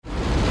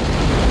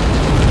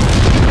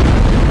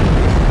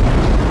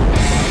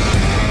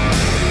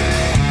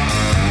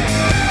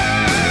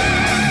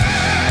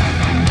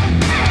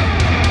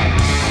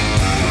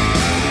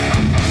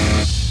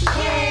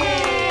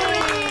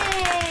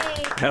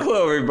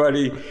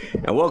everybody,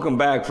 and welcome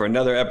back for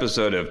another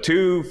episode of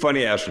Two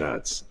Funny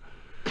Astronauts.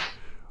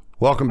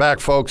 Welcome back,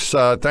 folks.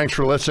 Thanks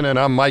for listening.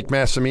 I'm Mike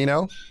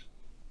Massimino.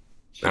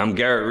 I'm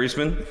Garrett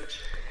Reisman,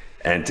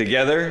 and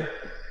together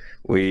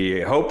we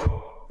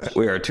hope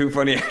we are two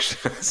funny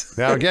astronauts.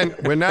 Now, again,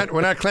 we're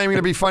not claiming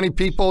to be funny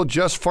people,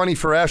 just funny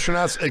for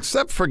astronauts,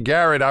 except for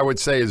Garrett, I would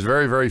say, is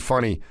very, very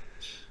funny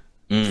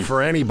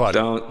for anybody.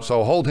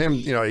 So hold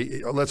him,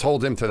 let's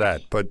hold him to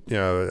that. But,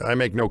 I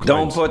make no claims.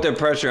 Don't put the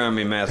pressure on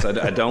me, Mass.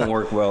 I don't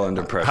work well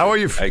under pressure. How are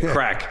you?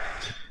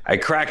 I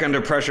crack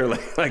under pressure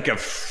like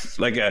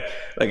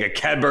a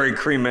Cadbury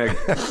cream egg.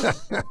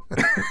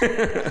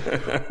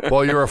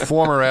 Well, you're a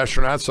former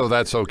astronaut, so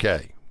that's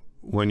okay.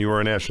 When you were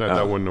an astronaut,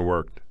 that wouldn't have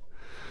worked.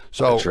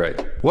 So, that's right.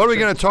 What are we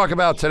going to talk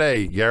about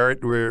today,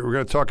 Garrett? We're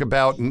going to talk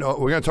about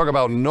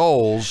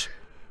NOLS,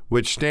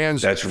 which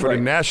stands for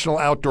the National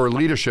Outdoor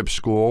Leadership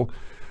School.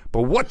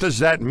 But what does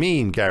that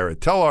mean,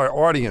 Garrett? Tell our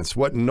audience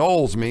what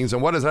NOLS means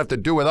and what does that have to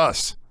do with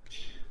us?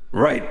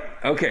 Right.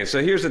 Okay. So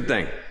here's the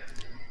thing.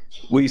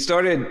 We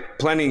started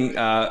planning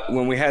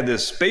when we had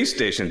this space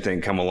station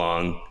thing come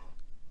along,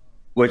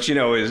 which,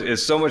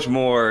 is so much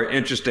more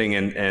interesting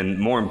and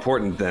more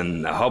important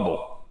than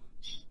Hubble.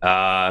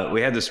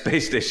 We had the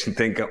space station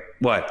thing.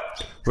 What?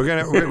 We're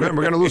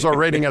gonna lose our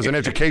rating as an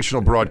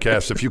educational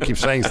broadcast if you keep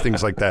saying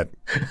things like that.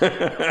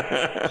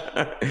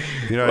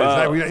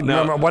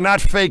 We're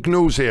not fake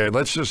news here.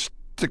 Let's just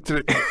stick to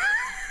the.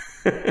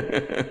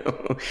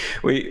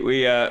 we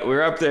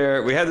were up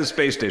there. We had the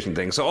space station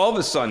thing. So all of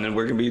a sudden,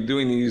 we're gonna be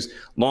doing these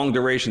long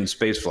duration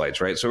space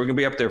flights, right? So we're gonna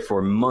be up there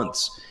for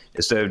months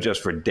instead of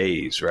just for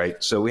days, right?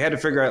 So we had to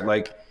figure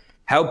out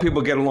how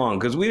people get along,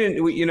 because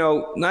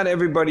not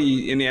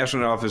everybody in the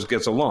astronaut office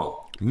gets along.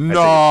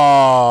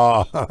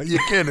 No,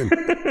 you're kidding.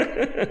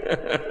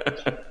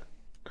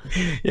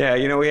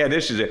 Yeah, we had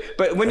issues there.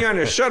 But when you're on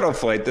a shuttle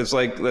flight that's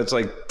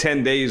like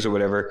 10 days or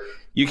whatever,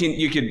 you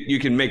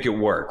can make it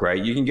work,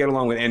 right? You can get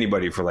along with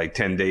anybody for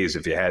 10 days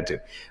if you had to.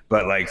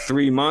 But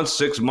 3 months,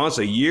 6 months,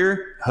 a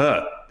year,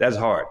 that's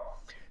hard.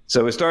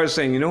 So we started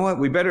saying, you know what,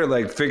 we better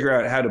figure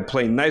out how to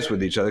play nice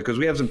with each other, because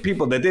we have some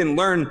people that didn't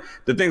learn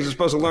the things they're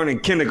supposed to learn in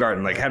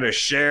kindergarten, like how to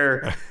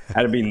share,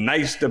 how to be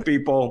nice to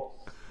people.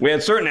 We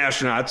had certain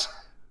astronauts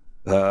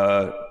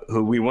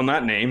who we will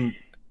not name,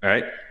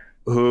 right,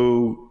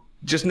 who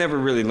just never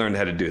really learned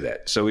how to do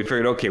that. So we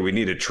figured, okay, we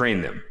need to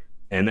train them.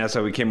 And that's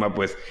how we came up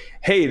with,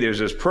 hey, there's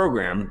this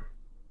program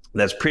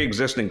that's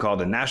pre-existing called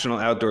the National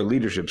Outdoor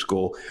Leadership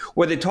School,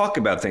 where they talk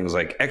about things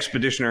like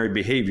expeditionary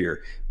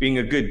behavior, being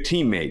a good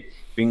teammate,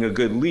 being a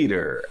good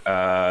leader,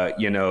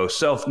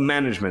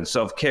 self-management,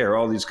 self-care,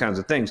 all these kinds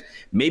of things.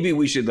 Maybe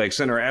we should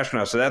send our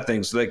astronauts to that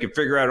thing so they could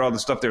figure out all the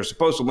stuff they're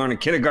supposed to learn in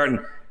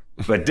kindergarten,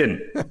 but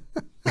didn't.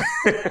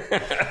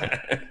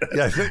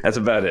 That's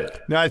about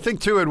it. Now, I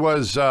think, too, it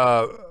was,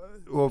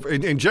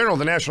 in general,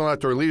 the National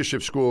Outdoor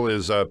Leadership School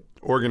is an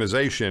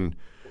organization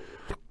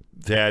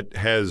that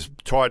has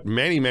taught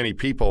many, many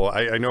people.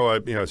 I know,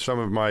 some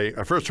of I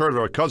first heard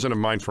of a cousin of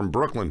mine from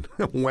Brooklyn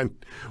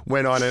went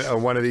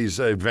on one of these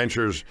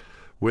adventures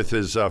with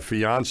his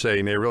fiance,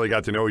 and they really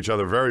got to know each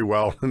other very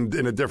well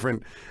in a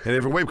different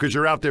way, because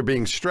you're out there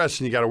being stressed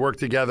and you got to work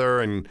together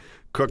and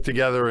cook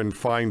together and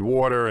find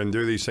water and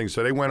do these things.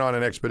 So they went on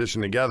an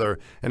expedition together,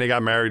 and they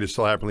got married. They're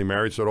still happily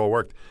married, so it all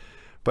worked.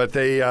 But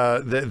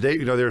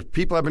there's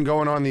people have been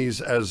going on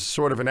these as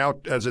sort of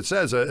as it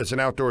says, it's an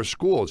outdoor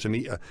school. It's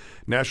a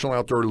National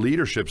Outdoor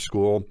Leadership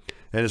School,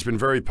 and it's been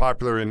very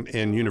popular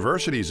in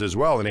universities as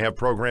well. And they have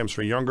programs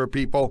for younger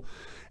people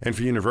and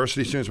for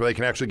university students where they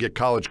can actually get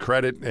college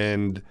credit,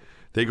 and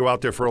they go out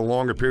there for a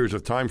longer periods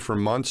of time, for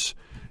months,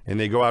 and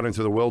they go out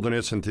into the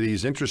wilderness and to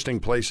these interesting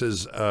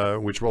places,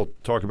 which we'll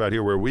talk about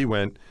here where we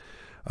went.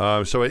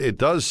 So it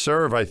does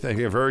serve, I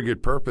think, a very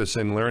good purpose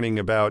in learning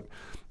about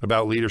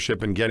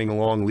leadership and getting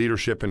along,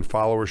 leadership and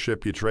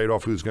followership. You trade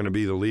off who's going to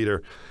be the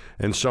leader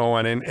and so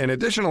on. And in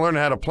addition to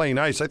learning how to play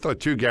nice, I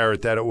thought too,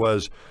 Garrett, that it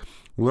was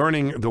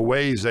learning the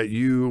ways that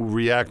you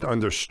react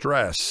under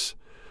stress,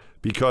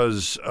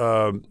 because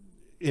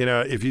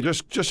if you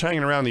just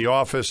hanging around the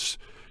office,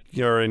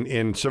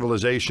 in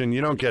civilization,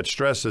 you don't get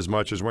stressed as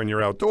much as when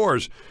you're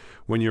outdoors,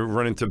 when you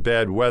run into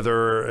bad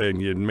weather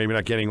and you're maybe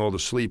not getting all the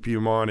sleep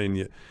you want,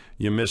 and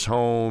you miss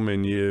home,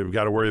 and you've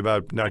got to worry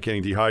about not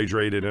getting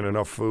dehydrated and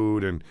enough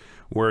food, and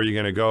where are you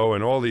going to go,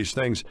 and all these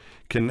things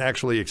can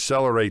actually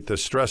accelerate the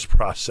stress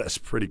process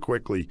pretty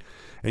quickly.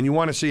 And you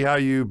want to see how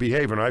you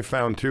behave. And I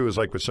found, too, is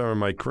with some of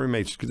my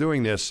crewmates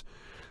doing this,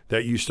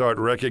 that you start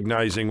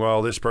recognizing,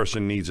 well, this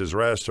person needs his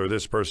rest, or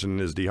this person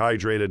is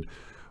dehydrated,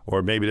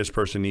 or maybe this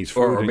person needs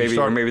food. Or maybe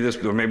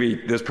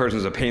this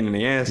person's a pain in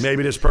the ass.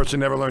 Maybe this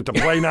person never learned to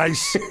play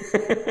nice.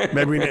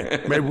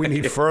 maybe we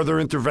need further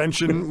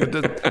intervention with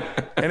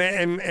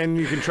and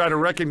you can try to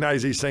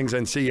recognize these things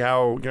and see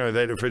how,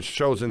 that if it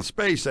shows in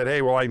space that,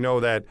 hey, well, I know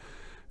that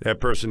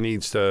person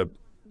needs to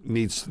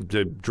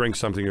drink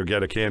something or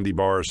get a candy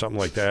bar or something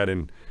like that,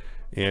 and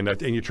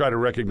you try to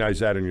recognize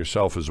that in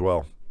yourself as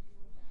well.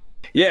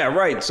 Yeah,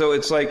 right. So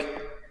it's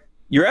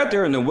you're out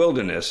there in the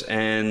wilderness,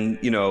 and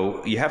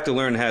you have to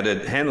learn how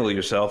to handle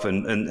yourself.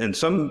 And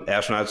some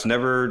astronauts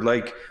never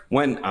like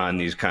went on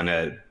these kind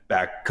of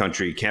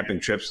backcountry camping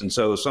trips, and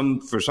so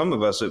for some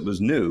of us it was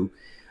new.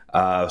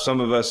 Some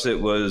of us it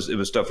was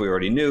stuff we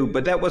already knew,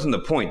 but that wasn't the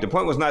point. The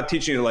point was not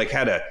teaching you like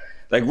how to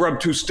like rub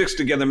two sticks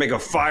together, make a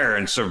fire,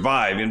 and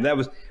survive.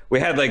 And we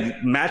had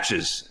like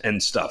matches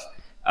and stuff.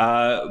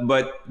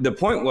 But the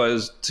point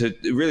was to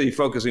really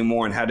focusing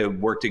more on how to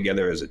work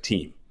together as a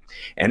team.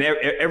 And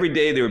every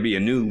day there would be a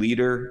new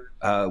leader.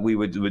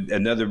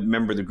 Another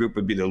member of the group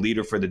would be the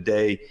leader for the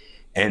day,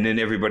 and then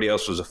everybody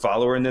else was a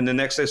follower. And then the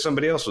next day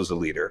somebody else was a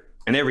leader.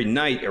 And every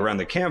night around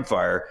the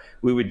campfire,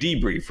 we would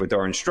debrief with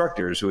our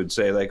instructors, who would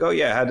say like, "Oh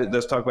yeah,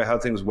 let's talk about how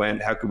things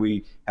went. How can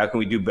we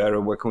do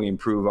better? What can we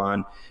improve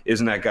on?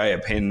 Isn't that guy a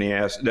pain in the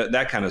ass?"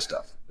 That kind of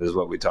stuff is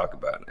what we talk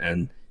about,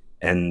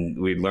 and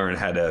we learn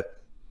how to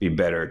be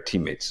better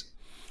teammates.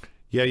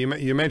 Yeah,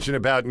 you mentioned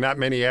about not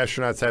many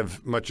astronauts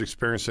have much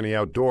experience in the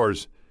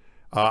outdoors.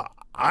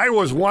 I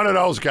was one of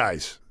those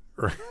guys,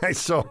 right?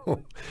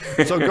 So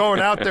going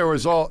out there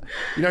was all,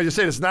 you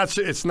said it's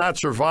not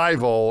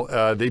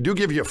survival. They do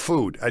give you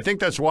food. I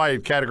think that's why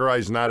it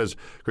categorized not as,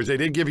 because they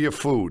did give you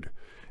food,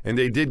 and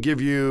they did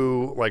give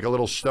you like a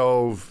little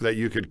stove that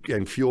you could,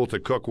 and fuel to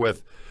cook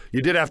with.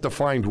 You did have to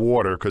find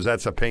water because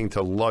that's a pain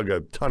to lug a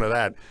ton of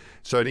that.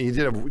 So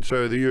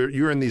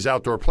you're in these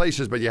outdoor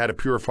places, but you had to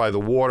purify the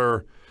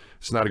water.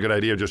 It's not a good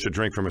idea just to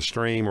drink from a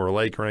stream or a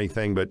lake or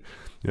anything, but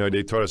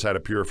they taught us how to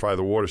purify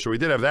the water. So we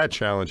did have that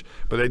challenge,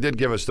 but they did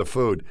give us the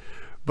food.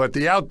 But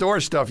the outdoor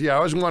stuff, I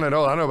was one of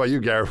those. I don't know about you,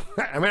 Gary.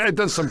 I mean, I'd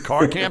done some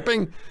car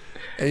camping,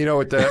 and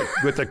with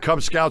the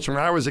Cub Scouts when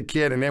I was a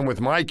kid, and then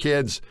with my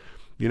kids,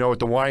 with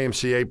the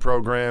YMCA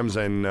programs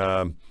and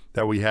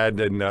that we had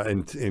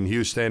in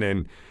Houston,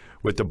 and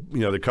with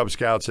the Cub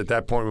Scouts at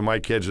that point when my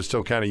kids were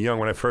still kind of young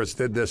when I first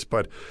did this,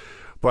 but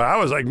I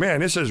was like,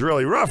 man, this is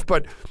really rough.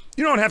 But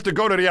you don't have to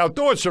go to the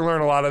outdoors to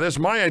learn a lot of this.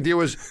 My idea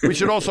was we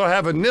should also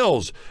have a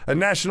NILS, a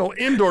National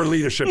Indoor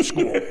Leadership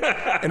School.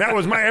 And that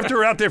was after we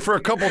were out there for a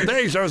couple of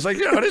days, I was like,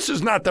 this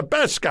is not the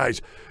best, guys.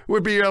 It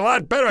would be a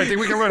lot better. I think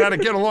we can learn how to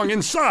get along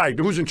inside.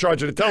 Who's in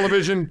charge of the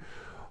television?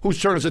 Whose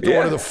turn is it to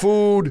order the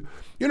food?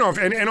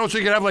 And also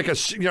you can have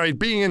like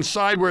being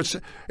inside where it's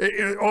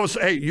also,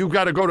 hey, you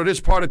got to go to this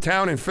part of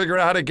town and figure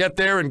out how to get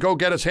there and go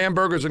get us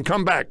hamburgers and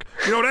come back.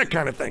 That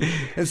kind of thing.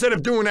 Instead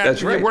of doing that,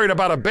 That's right. You're worried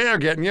about a bear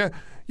getting you.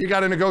 You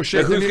got to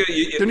negotiate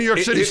the New York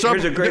City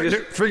subway.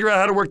 Figure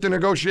out how to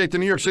negotiate the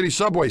New York City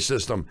subway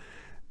system.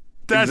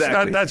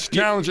 That's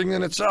challenging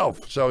in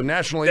itself. So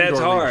National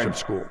Indoor Leadership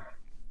School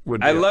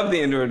would be. I love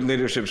the Indoor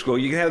Leadership School.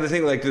 You can have the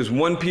thing like there's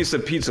one piece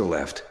of pizza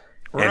left.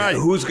 Right.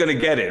 And who's going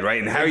to get it, right?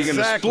 And how are you going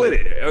to split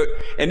it?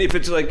 And if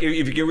it's like,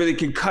 if you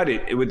can cut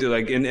it with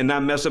and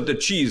not mess up the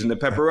cheese and the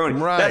pepperoni,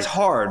 right. That's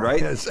hard,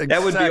 right? Yes, exactly.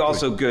 That would be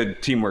also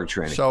good teamwork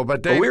training. So,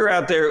 but we were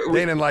out there. They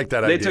didn't like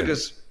that idea. They took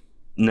us.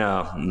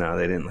 No,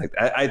 they didn't like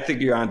that. I think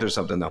you're onto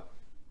something though.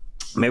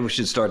 Maybe we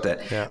should start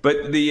that. Yeah.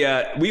 But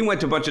we went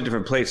to a bunch of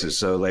different places.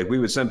 So like we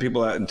would send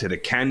people out into the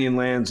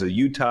Canyonlands of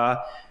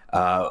Utah.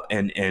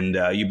 And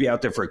you'd be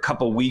out there for a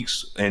couple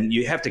weeks, and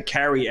you have to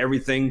carry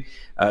everything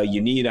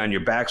you need on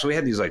your back. So we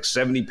had these like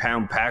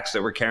 70-pound packs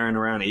that we're carrying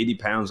around, 80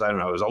 pounds. I don't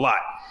know. It was a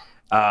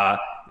lot.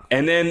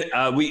 And then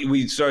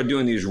we started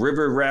doing these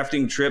river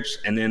rafting trips.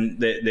 And then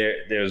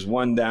there's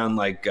one down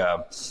like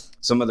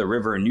some other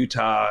river in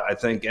Utah, I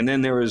think. And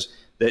then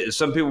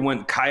some people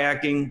went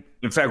kayaking.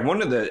 In fact,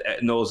 one of the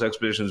NOLS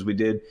expeditions we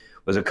did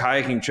was a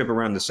kayaking trip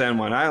around the San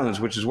Juan Islands,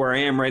 which is where I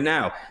am right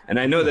now. And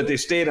I know that they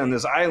stayed on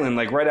this island,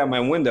 like right out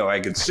my window. I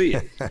could see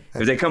it.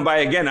 If they come by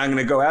again, I'm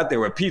going to go out there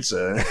with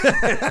pizza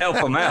and help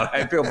them out.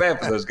 I feel bad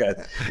for those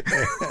guys.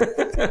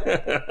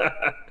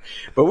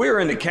 But we were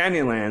in the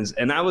Canyonlands,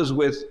 and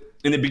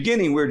in the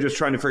beginning, we were just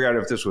trying to figure out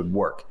if this would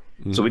work.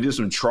 Mm-hmm. So we did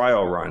some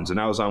trial runs, and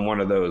I was on one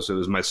of those. It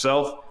was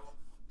myself,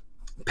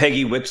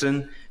 Peggy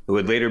Whitson, who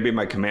would later be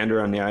my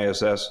commander on the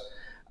ISS,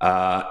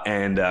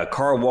 and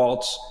Carl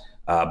Waltz,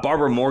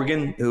 Barbara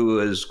Morgan, who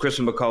was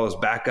Kristen McCullough's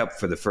backup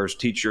for the first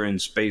teacher in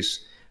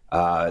space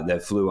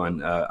that flew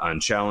on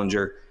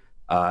Challenger.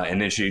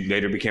 And then she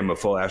later became a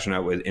full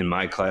astronaut in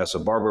my class. So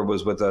Barbara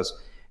was with us.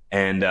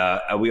 And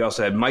we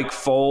also had Mike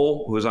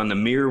Foale, who was on the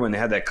Mir when they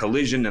had that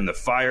collision and the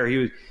fire.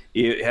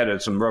 He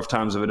had some rough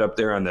times of it up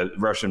there on the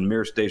Russian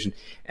Mir station.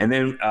 And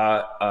then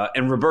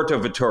and Roberto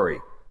Vittori.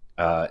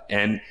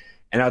 And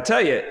I'll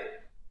tell you,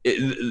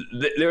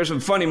 there were some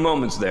funny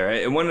moments there.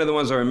 And one of the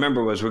ones I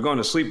remember was we're going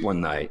to sleep one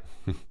night,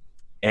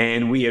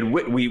 and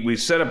we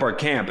set up our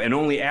camp, and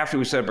only after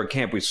we set up our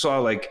camp, we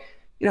saw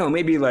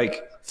maybe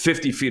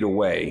 50 feet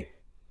away,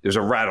 there's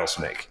a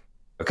rattlesnake.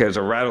 Okay, there's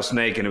a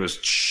rattlesnake, and it was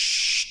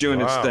doing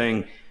its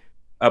thing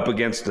up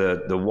against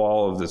the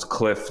wall of this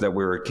cliff that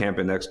we were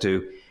camping next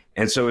to.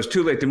 And so it was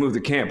too late to move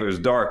the camp. It was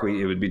dark.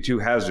 It would be too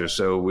hazardous.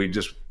 So we're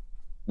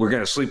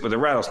going to sleep with a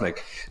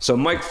rattlesnake. So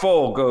Mike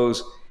Foale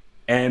goes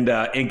and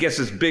gets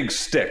this big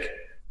stick,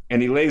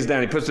 and he lays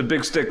down. He puts the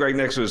big stick right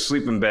next to his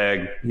sleeping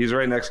bag. He's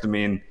right next to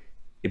me, and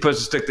he puts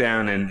the stick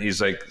down, and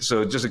he's like,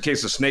 so just in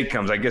case the snake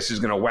comes, I guess he's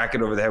going to whack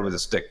it over the head with a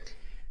stick.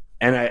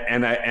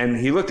 and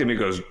he looked at me and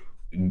goes,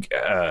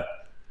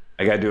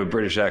 I got to do a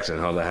British accent.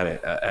 Hold on,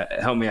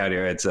 help me out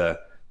here. It's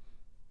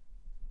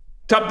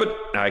but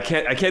no, I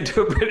can't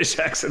do a British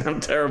accent. I'm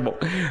terrible.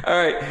 All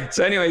right.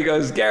 So anyway, he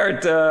goes,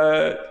 Garrett,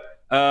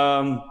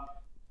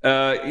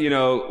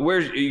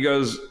 he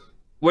goes,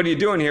 what are you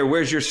doing here?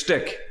 Where's your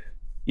stick?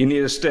 You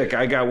need a stick.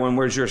 I got one.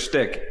 Where's your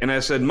stick? And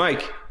I said,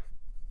 Mike,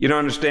 you don't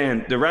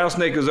understand. The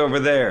rattlesnake is over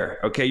there.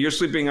 Okay. You're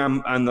sleeping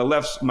on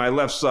my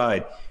left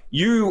side.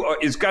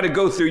 It's got to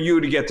go through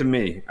you to get to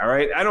me. All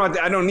right. I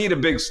don't need a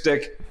big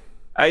stick.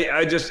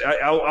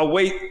 I'll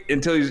wait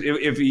until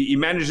if he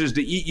manages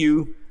to eat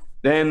you,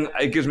 then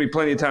it gives me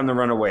plenty of time to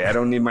run away. I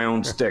don't need my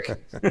own stick.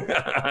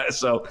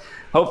 So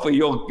hopefully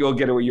you'll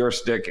get it with your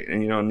stick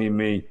and you don't need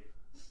me.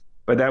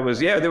 But that was,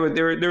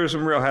 there were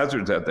some real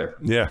hazards out there.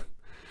 Yeah.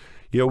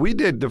 We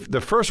did the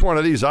first one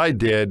of these I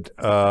did.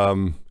 We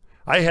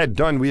had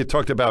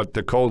talked about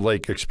the Cold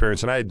Lake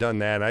experience, and I had done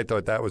that, and I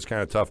thought that was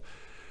kind of tough.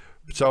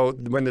 So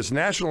when this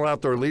National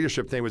Outdoor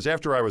Leadership thing was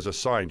after I was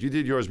assigned, you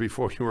did yours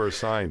before you were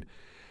assigned.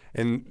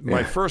 And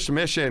my first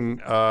mission,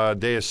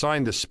 they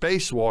assigned the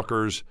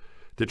spacewalkers.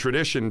 The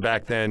tradition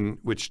back then,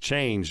 which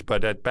changed,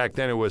 but back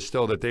then it was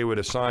still that they would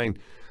assign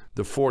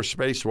the 4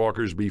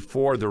 spacewalkers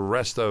before the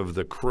rest of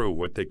the crew,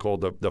 what they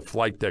called the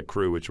flight deck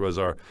crew, which was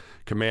our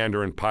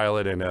commander and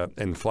pilot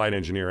and flight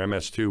engineer,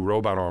 MS-2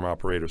 robot arm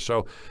operator.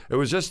 So it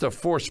was just the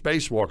 4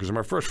 spacewalkers. And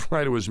my first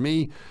flight, it was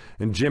me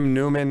and Jim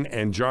Newman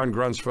and John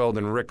Grunsfeld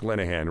and Rick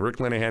Linehan. Rick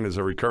Linehan is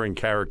a recurring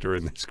character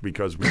in this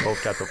because we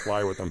both got to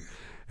fly with him,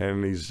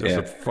 and he's just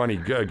a funny,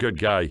 good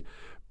guy.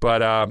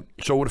 But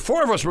so the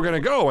 4 of us were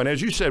going to go, and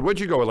as you said,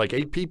 what'd you go with, like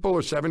 8 people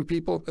or 7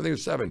 people? I think it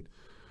was 7.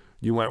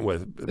 You went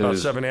with about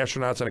 7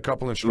 astronauts and a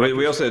couple instructors.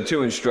 We also had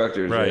 2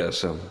 instructors, right? Yeah.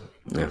 So,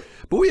 yeah.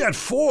 But we had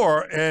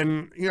 4,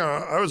 and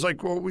I was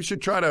like, well, we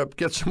should try to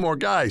get some more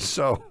guys.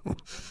 So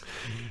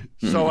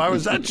I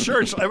was at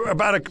church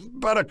about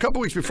a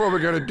couple weeks before we were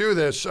going to do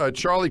this.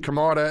 Charlie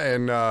Camarda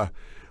and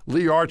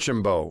Lee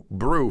Archambault,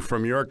 Brew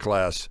from your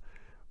class.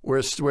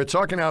 We're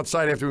talking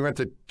outside after we went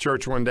to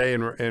church one day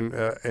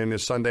and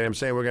this Sunday. I'm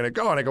saying we're going to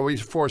go, and I go, we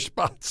have 4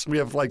 spots. We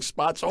have like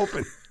spots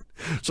open.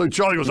 So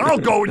Charlie goes, I'll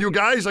go with you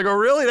guys. I go,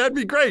 really? That'd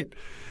be great.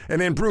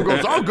 And then Brew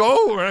goes, I'll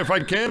go. And if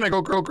I can, I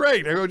go,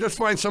 great. I go, just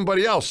find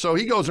somebody else. So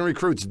he goes and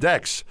recruits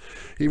Dex.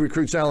 He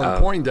recruits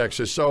Alan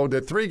Poindexter. So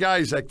the 3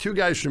 guys, like 2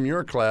 guys from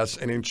your class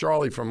and then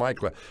Charlie from my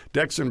class.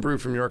 Dex and Brew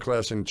from your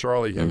class and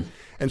Charlie.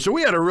 And so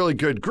we had a really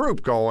good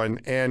group going.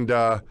 And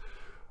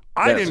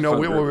I didn't know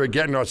what we were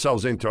getting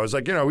ourselves into. I was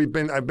like,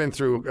 I've been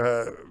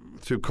through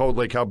Cold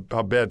Lake. How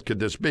bad could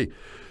this be?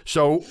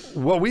 So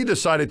what we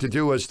decided to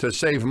do was to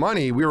save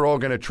money. We were all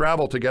going to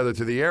travel together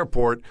to the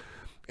airport,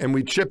 and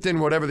we chipped in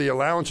whatever the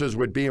allowances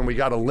would be, and we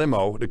got a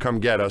limo to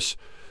come get us.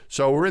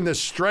 So we're in this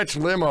stretch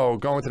limo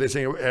going to this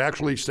thing. It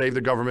actually saved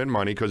the government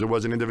money because it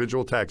wasn't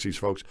individual taxis,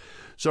 folks.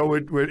 So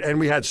and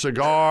we had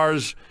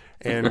cigars.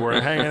 And we're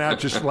hanging out,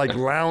 just like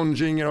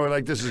lounging,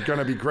 like this is going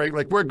to be great.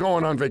 Like we're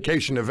going on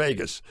vacation to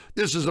Vegas.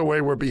 This is the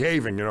way we're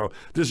behaving,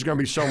 This is going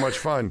to be so much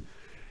fun.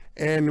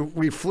 And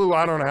we flew,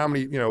 I don't know how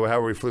many,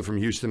 how we flew from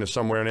Houston to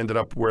somewhere and ended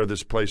up where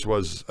this place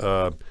was,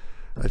 I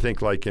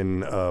think like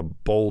in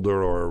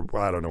Boulder or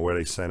I don't know where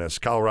they sent us,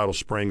 Colorado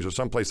Springs or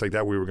someplace like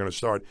that we were going to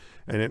start.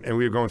 And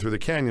we were going through the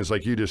canyons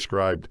like you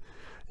described.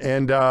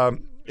 And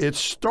it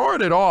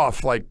started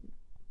off like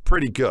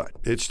pretty good.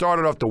 It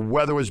started off, the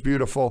weather was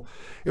beautiful.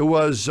 It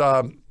was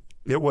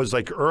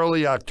like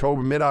early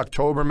October,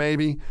 mid-October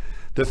maybe.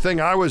 The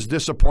thing I was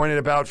disappointed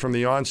about from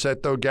the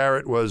onset, though,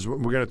 Garrett, was, we're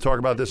going to talk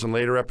about this in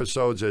later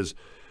episodes, is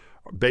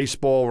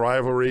baseball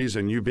rivalries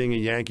and you being a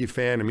Yankee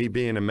fan and me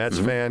being a Mets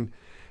fan.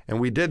 And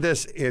we did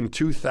this in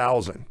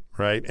 2000,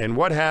 right? And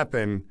what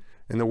happened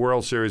in the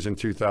World Series in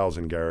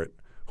 2000, Garrett?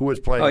 Who was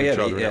playing each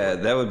other? Yeah,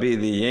 that would be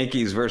the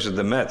Yankees versus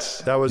the Mets.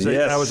 That was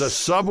a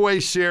Subway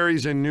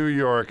Series in New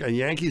York, a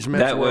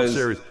Yankees-Mets World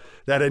Series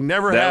that had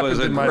never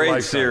happened in my lifetime.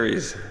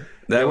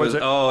 That was a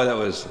great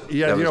series.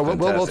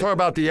 We'll talk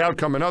about the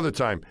outcome another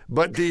time.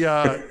 But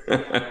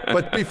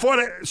but before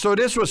that, so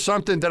this was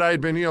something that I had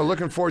been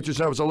looking forward to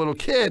since I was a little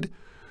kid,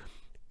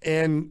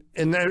 and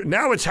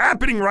now it's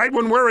happening right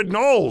when we're at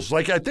Knowles.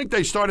 Like I think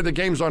they started the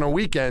games on a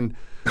weekend,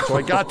 so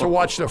I got to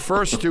watch the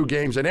first 2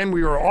 games, and then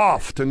we were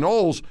off to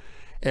Knowles.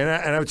 And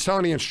I was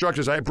telling the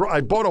instructors, I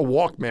bought a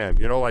Walkman,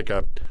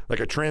 like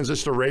a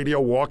transistor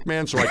radio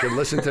Walkman, so I could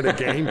listen to the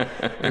game.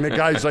 And the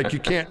guy's like,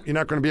 you're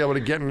not going to be able to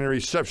get in the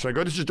reception. I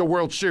go, this is the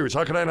World Series.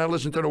 How can I not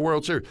listen to the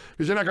World Series?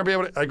 Because you're not going to be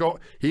able to. I go,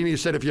 he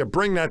said, if you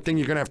bring that thing,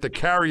 you're going to have to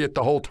carry it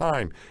the whole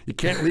time. You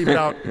can't leave it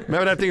out.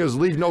 Remember that thing was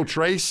leave no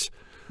trace?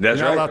 That's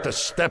You're not right. allowed to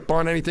step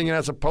on anything you're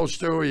not supposed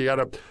to. You got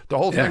to. The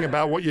whole thing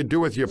about what you do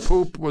with your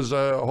poop was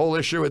a whole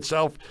issue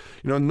itself.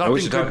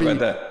 Nothing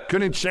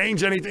couldn't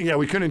change anything. Yeah,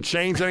 we couldn't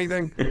change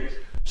anything.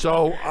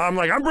 So I'm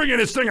like, I'm bringing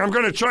this thing. I'm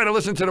going to try to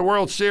listen to the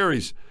World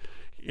Series.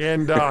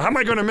 And how am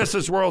I going to miss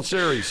this World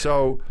Series?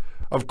 So,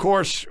 of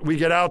course, we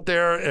get out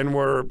there and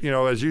we're,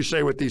 as you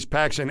say, with these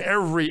packs, and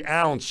every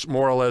ounce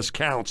more or less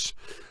counts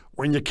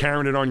when you're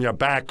carrying it on your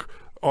back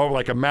or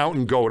like a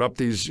mountain goat up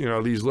these,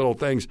 these little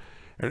things.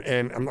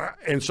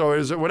 And so it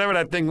was, whatever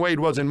that thing weighed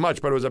wasn't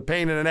much, but it was a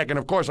pain in the neck. And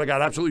of course, I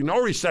got absolutely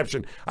no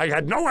reception. I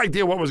had no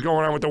idea what was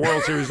going on with the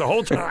World Series the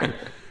whole time,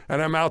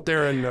 and I'm out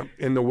there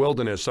in the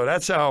wilderness. So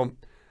that's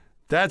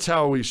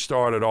how we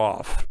started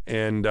off.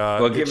 And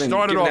given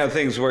how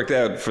things worked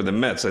out for the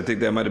Mets, I think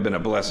that might have been a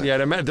blessing.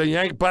 Yeah,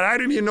 but I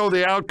didn't even know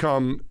the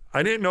outcome.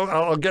 I didn't know.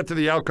 I'll get to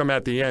the outcome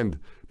at the end.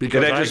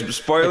 Because Did I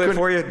just spoil it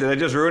for you? Did I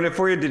just ruin it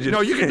for you? Did you?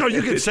 No, you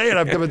can say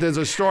it. But there's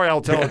a story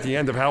I'll tell at the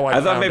end of how I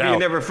found out. I thought maybe you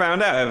never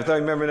found out. I thought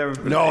you never.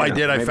 No, I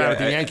did. I found out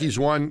the Yankees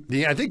won.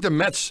 I think the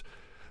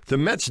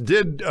Mets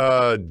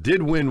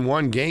did win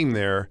one game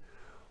there,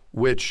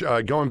 which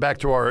going back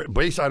to our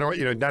base. I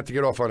don't not to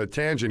get off on a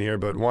tangent here,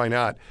 but why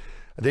not?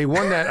 They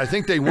won that. I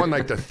think they won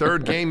like the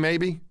third game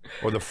maybe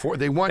or the fourth.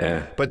 They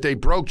won, but they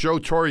broke Joe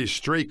Torre's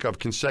streak of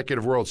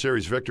consecutive World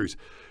Series victories.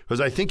 Because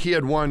I think he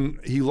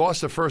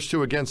lost the first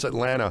two against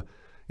Atlanta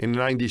in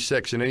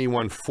 '96, and then he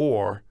won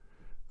four.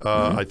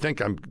 I think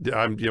we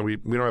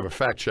don't have a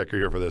fact checker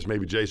here for this.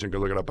 Maybe Jason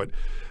could look it up,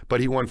 but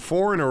he won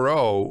four in a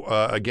row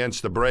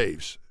against the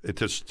Braves.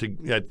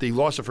 He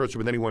lost the first two,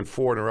 but then he won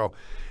four in a row,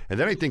 and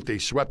then I think they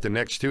swept the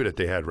next two that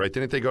they had. Right?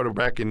 Didn't they go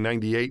back in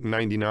 '98 and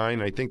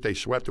 '99? I think they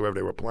swept whoever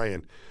they were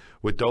playing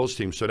with those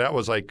teams. So that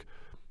was like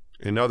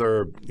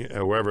another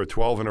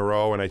 12 in a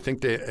row, and I think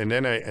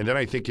then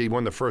I think he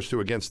won the first two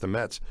against the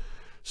Mets.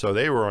 So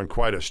they were on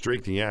quite a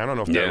streak. I don't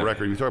know if that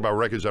record. You talk about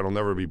records that'll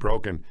never be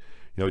broken.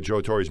 Joe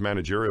Torre's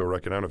managerial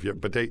record. I don't know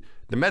but the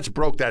Mets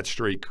broke that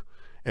streak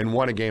and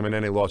won a game, and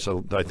then they lost.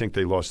 I think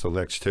they lost the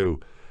next two.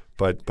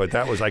 But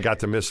that was I got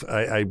to miss.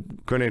 I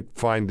couldn't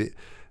find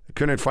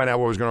out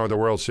what was going on with the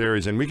World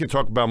Series, and we can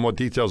talk about more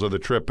details of the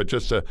trip. But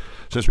just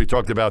since we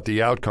talked about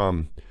the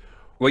outcome.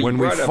 Well, when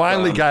we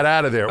finally got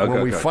out of there,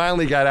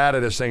 finally got out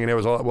of this thing, and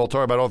we'll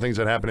talk about all things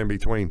that happened in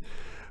between,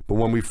 but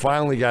when we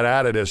finally got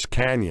out of this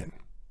canyon,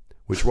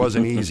 which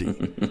wasn't easy,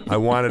 I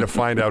wanted to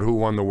find out who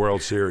won the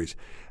World Series.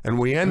 And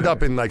we end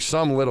up in like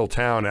some little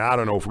town, I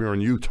don't know if we were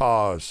in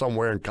Utah or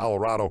somewhere in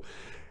Colorado,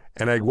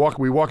 and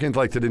we walk into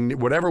like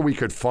whatever we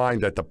could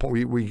find at the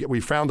point. We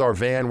found our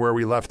van where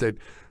we left it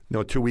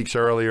 2 weeks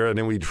earlier, and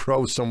then we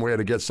drove somewhere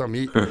to get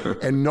something to eat.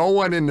 And no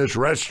one in this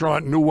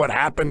restaurant knew what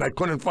happened. I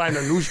couldn't find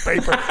a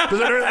newspaper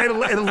because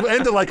it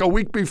ended like a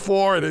week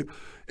before, and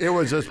it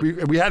was just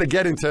we had to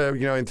get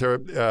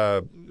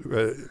into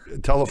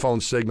telephone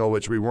signal,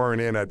 which we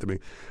weren't in at the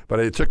beginning. But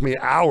it took me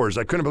hours.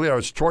 I couldn't believe I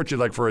was tortured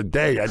like for a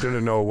day. I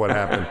didn't know what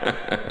happened,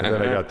 and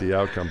then I got the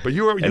outcome. But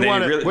you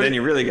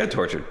really got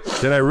tortured.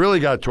 Then I really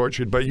got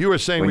tortured. But you were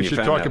saying we should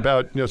talk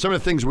about some of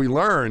the things we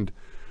learned.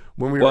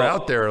 When we were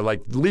out there,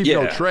 like leave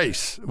no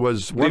trace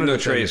was one of the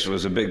things. Leave no trace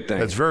was a big thing.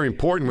 That's very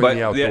important when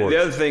you're outdoors.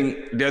 The other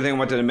thing I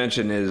wanted to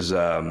mention is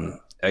I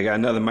got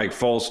another Mike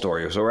Foles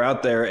story. So we're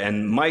out there,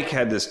 and Mike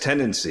had this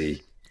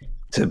tendency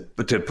to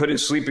put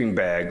his sleeping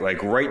bag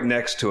like right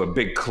next to a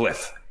big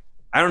cliff.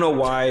 I don't know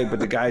why, but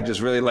the guy just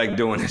really liked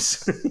doing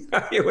this.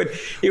 he would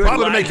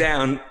lie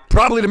down.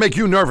 Probably to make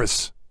you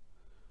nervous.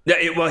 Yeah,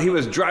 he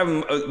was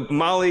driving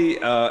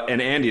Molly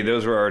and Andy.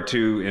 Those were our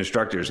two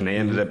instructors, and they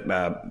ended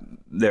up.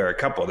 They're a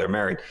couple. They're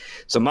married.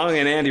 So Molly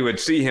and Andy would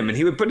see him, and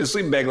he would put his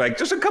sleeping bag like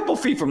just a couple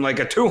feet from like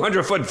a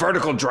 200-foot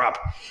vertical drop,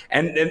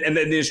 and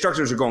the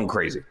instructors were going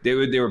crazy. They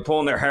were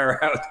pulling their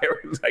hair out. They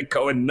were like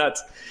going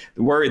nuts,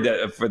 worried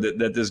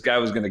that this guy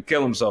was going to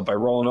kill himself by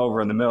rolling over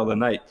in the middle of the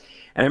night.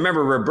 And I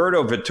remember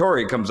Roberto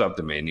Vittori comes up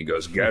to me and he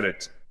goes, "Got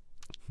it."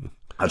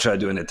 I'll try to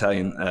do an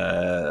Italian.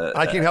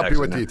 I can help you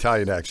with the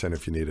Italian accent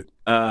if you need it.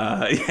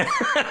 Yeah.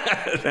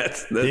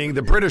 Being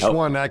the British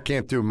one, I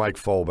can't do Mike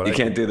Foles, but you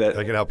can't do that.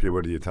 I can help you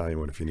with the Italian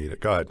one if you need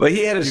it. Go ahead. But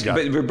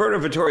Roberto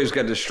Vittori's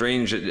got this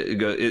strange.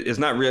 It's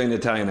not really an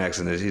Italian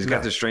accent. He's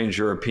got this strange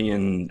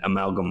European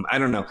amalgam. I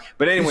don't know.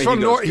 But anyway,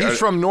 he's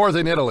from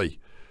northern Italy,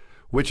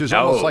 which is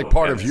almost like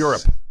part of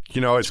Europe.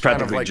 It's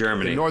kind of like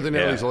Germany. Northern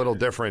Italy's a little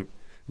different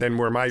than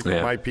where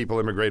my people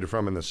immigrated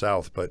from in the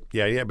South. But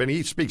but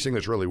he speaks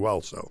English really well,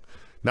 so.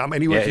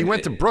 He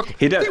went to Brooklyn.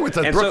 He does. He went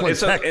to Brooklyn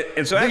Tech.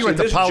 And so actually,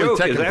 this joke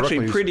is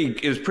actually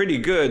pretty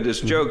good. This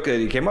joke that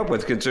he came up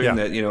with, considering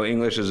that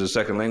English is a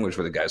second language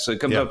for the guy. So he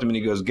comes up to me and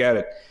he goes, "Got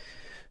it.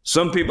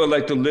 Some people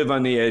like to live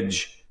on the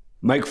edge.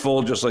 Mike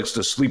Foles just likes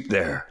to sleep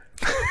there."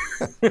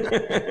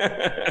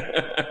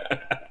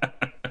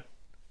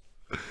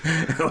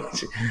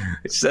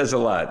 It says a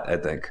lot, I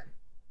think.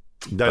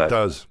 That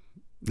does.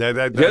 The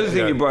other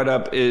thing you brought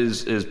up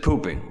is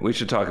pooping. We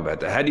should talk about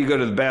that. How do you go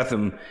to the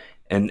bathroom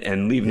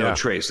and leave no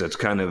trace? That's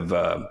kind of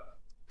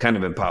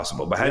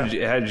impossible. But how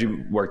did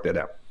you work that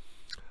out?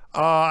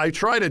 I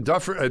tried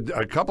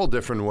a couple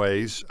different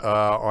ways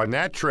on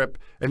that trip,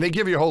 and they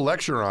give you a whole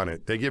lecture on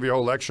it. They give you a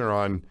whole lecture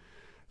on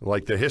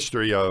like the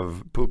history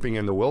of pooping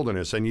in the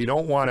wilderness, and you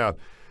don't want to.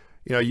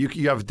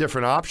 You have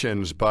different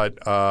options, but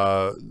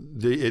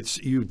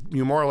you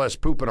more or less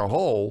poop in a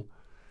hole,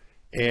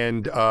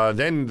 and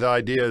then the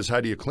idea is how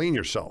do you clean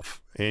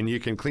yourself? And you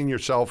can clean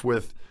yourself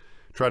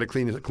try to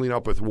clean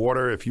up with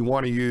water. If you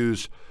want to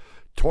use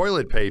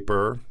toilet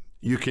paper,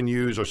 you can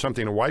use, or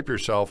something to wipe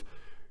yourself,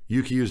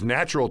 you can use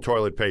natural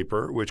toilet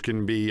paper, which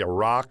can be a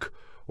rock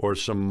or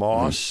some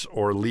moss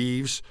or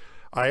leaves.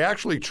 I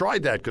actually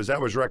tried that because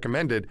that was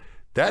recommended.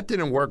 That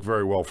didn't work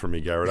very well for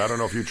me, Garrett. I don't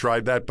know if you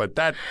tried that, but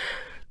that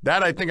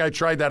I think I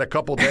tried that a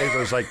couple days. I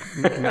was like,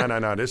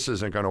 no, this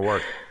isn't going to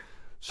work.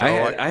 So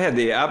I had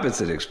the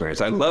opposite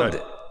experience. I loved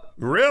it.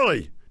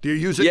 Really? Do you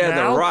use it now?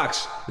 Yeah, the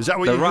rocks. Is that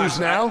what you use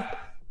now?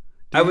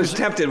 I was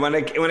tempted when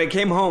I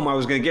came home. I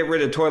was going to get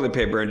rid of toilet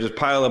paper and just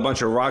pile a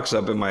bunch of rocks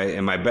up in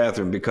my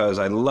bathroom because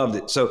I loved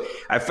it. So,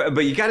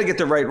 but you got to get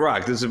the right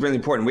rock. This is really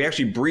important. We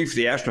actually briefed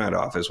the astronaut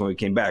office when we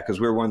came back because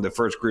we were one of the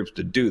first groups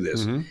to do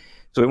this. Mm-hmm.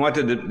 So we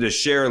wanted to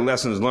share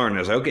lessons learned. I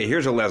was like, okay,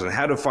 here's a lesson: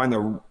 how to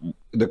find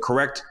the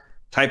correct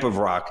type of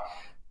rock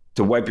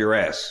to wipe your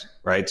ass.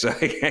 Right. So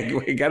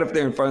we got up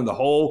there in front of the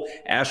whole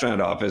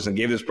astronaut office and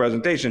gave this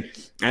presentation.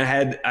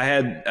 And I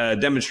had a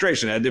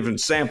demonstration. I had different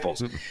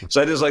samples.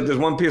 So I just there's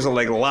one piece of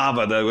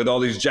lava with all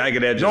these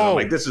jagged edges. I'm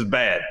like, this is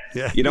bad.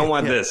 Yeah. You don't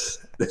want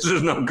this. This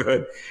is no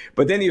good.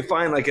 But then you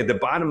find at the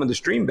bottom of the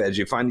stream beds,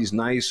 you find these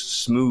nice,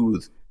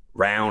 smooth,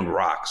 round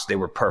rocks. They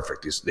were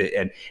perfect.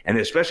 And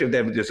especially if they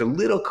have just a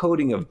little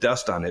coating of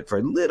dust on it for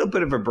a little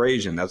bit of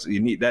abrasion. That's what you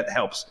need. That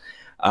helps.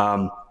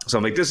 So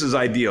I'm like, this is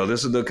ideal.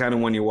 This is the kind of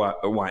one you want.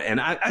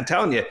 And I'm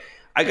telling you,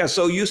 I got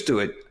so used to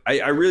it.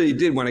 I really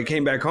did. When I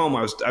came back home,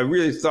 I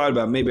really thought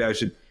about maybe I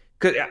should,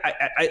 cause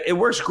it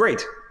works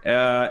great.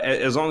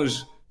 As long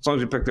as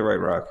you pick the right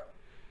rock.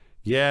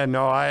 Yeah,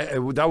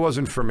 no, that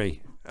wasn't for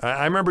me.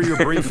 I remember your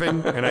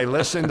briefing and I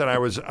listened and I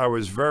was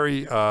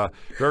very,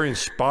 very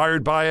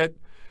inspired by it.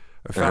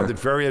 I found it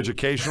very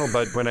educational,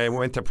 but when I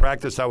went to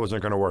practice, that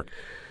wasn't going to work.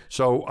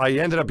 So I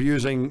ended up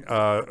using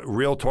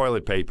real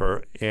toilet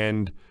paper,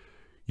 and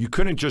you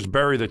couldn't just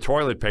bury the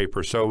toilet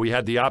paper. So we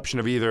had the option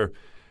of either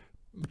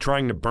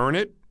trying to burn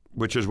it,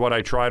 which is what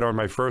I tried on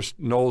my first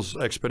Knowles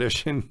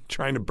expedition,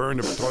 trying to burn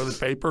the toilet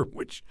paper,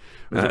 which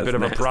was a bit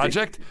of a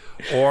project,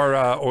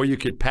 or you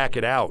could pack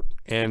it out.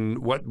 And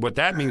what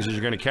that means is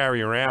you're going to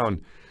carry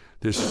around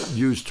this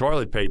used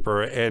toilet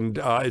paper, and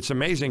it's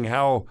amazing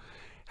how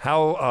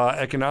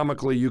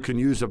economically you can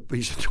use a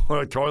piece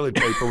of toilet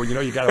paper when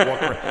you got to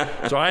walk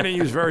around. So I didn't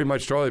use very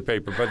much toilet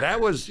paper, but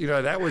that was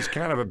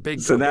kind of a big.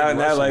 So now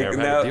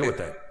to deal with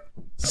that.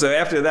 So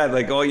after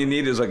that, all you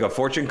need is a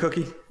fortune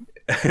cookie.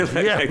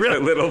 Yeah, really. A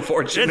little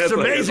fortune. It's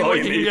amazing what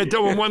you can get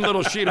done with one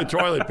little sheet of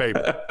toilet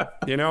paper.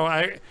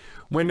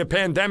 When the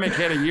pandemic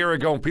hit a year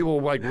ago, and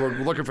people were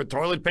looking for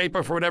toilet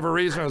paper for whatever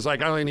reason, I was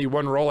like, I only need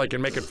one roll. I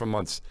can make it for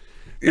months.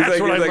 That's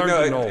what I learned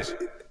from Knowles.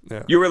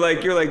 Yeah. You're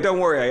like, don't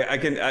worry. I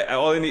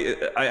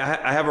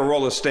have a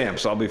roll of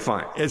stamps. I'll be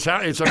fine. It's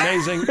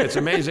amazing. It's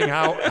amazing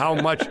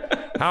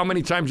how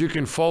many times you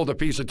can fold a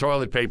piece of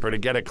toilet paper to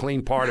get a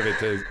clean part of it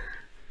to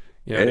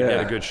get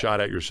a good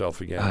shot at yourself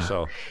again.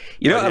 So,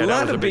 a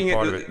lot of being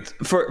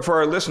for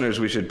our listeners,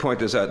 we should point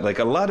this out.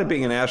 A lot of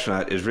being an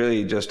astronaut is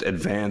really just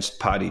advanced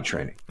potty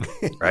training,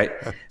 right?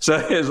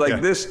 So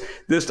it's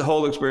this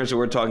whole experience that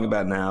we're talking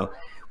about now.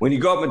 When you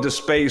go up into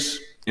space.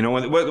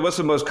 What's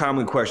the most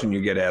common question you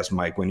get asked,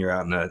 Mike, when you're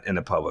out in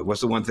the public?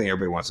 What's the one thing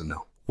everybody wants to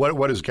know?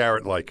 What is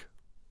Garrett like?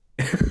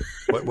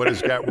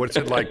 What's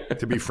it like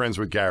to be friends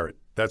with Garrett?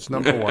 That's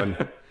number one.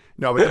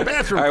 No, but the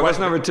bathroom. All right, what's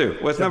number two?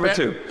 What's number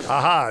two?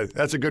 Aha,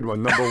 that's a good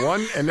one. Number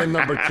one and then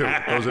number two.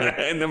 Those are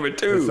and number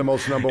two. It's the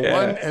most number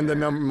one and the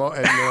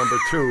number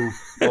two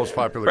most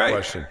popular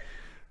question.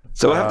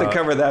 So we'll have to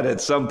cover that at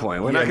some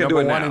point. We're not going to do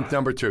it now. Number one and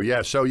number two.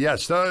 Yeah. So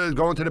yes,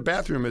 going to the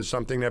bathroom is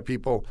something that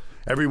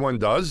everyone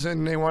does,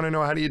 and they want to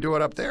know, how do you do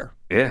it up there?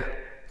 Yeah.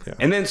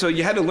 And then so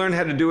you had to learn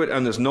how to do it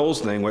on this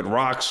Knowles thing with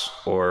rocks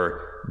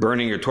or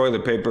burning your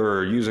toilet paper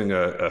or using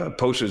a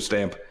postage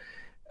stamp.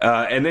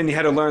 And then you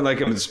had to learn,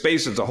 in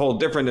space, it's a whole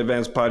different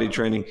advanced potty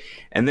training.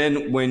 And then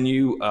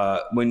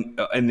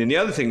and then the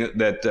other thing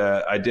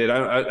that I did,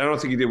 I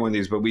don't think you did one of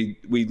these, but we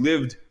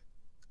lived.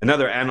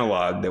 Another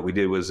analog that we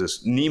did was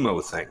this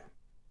Nemo thing.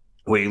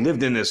 We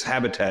lived in this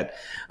habitat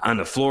on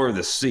the floor of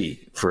the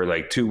sea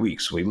for 2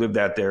 weeks. We lived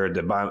out there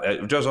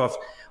just off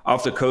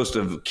the coast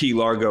of Key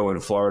Largo in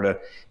Florida,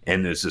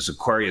 and there's this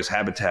Aquarius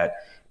habitat.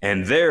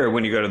 And there,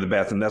 when you go to the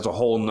bathroom, that's a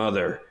whole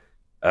nother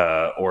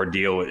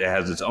ordeal. It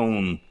has its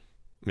own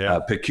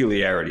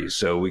peculiarities.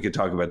 So we could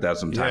talk about that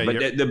sometime. But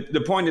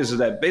the point is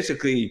that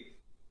basically,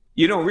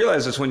 you don't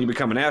realize this when you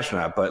become an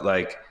astronaut, but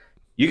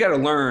you got to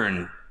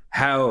learn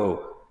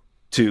how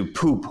to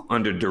poop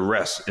under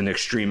duress in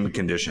extreme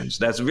conditions.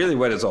 That's really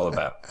what it's all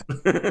about.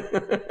 But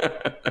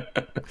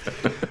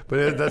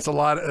there's a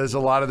lot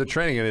of the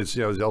training, and it's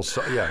how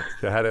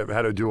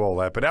to do all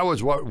that. But that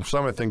was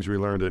some of the things we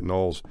learned at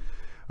Knowles.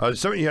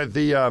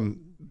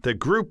 The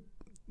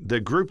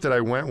group that I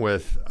went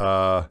with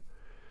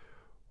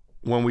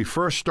when we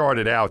first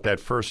started out that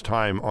first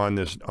time on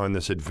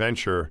this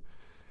adventure,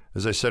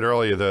 as I said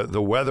earlier,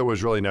 the weather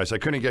was really nice. I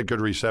couldn't get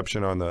good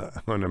reception on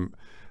the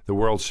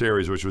World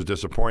Series, which was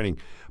disappointing.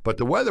 But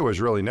the weather was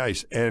really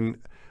nice. And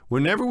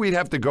whenever we'd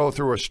have to go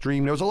through a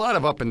stream, there was a lot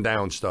of up and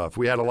down stuff.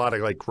 We had a lot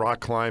of rock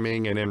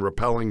climbing and then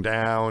rappelling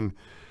down.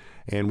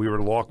 And we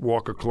would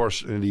walk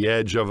across the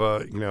edge of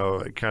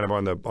kind of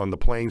on the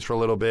plains for a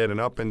little bit and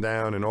up and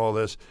down and all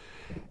this.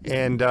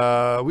 And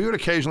we would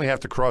occasionally have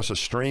to cross a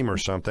stream or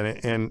something.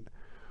 And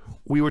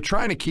we were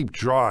trying to keep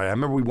dry. I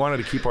remember we wanted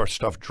to keep our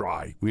stuff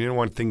dry. We didn't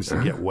want things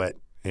to get wet.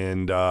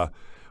 And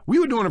we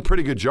were doing a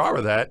pretty good job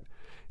of that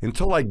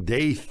until like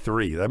day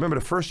 3. I remember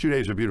the first 2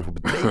 days were beautiful,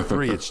 but day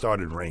 3 it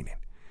started raining.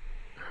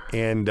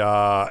 And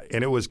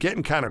it was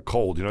getting kind of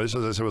cold. You know,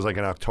 this was like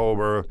in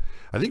October.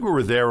 I think we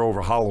were there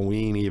over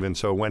Halloween even,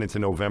 so it went into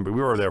November.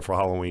 We were there for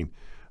Halloween.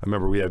 I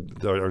remember we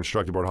had our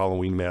instructor brought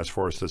Halloween mass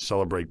for us to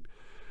celebrate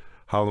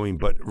Halloween.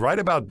 But right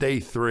about day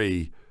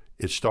 3,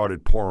 it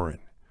started pouring.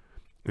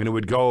 And it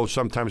would go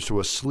sometimes to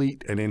a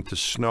sleet and into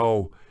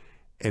snow,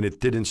 and it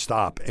didn't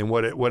stop. And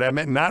what I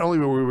meant, not only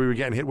were we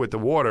getting hit with the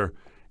water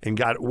and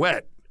got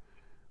wet,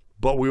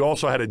 but we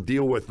also had to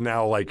deal with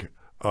now like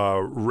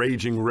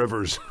raging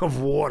rivers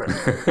of water.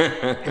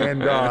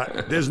 And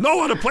there's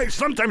no other place.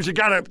 Sometimes you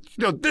gotta,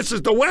 this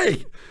is the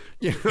way.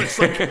 You know, it's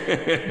like,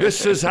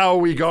 this is how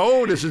we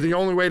go. This is the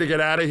only way to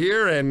get out of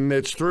here, and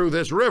it's through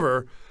this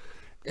river.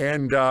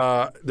 And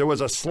there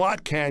was a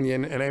slot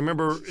canyon, and I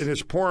remember it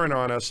was pouring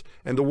on us,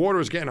 and the water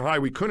was getting high.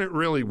 We couldn't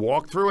really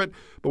walk through it,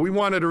 but we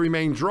wanted to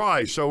remain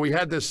dry. So we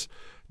had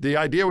the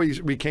idea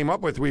we came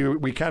up with,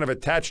 we kind of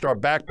attached our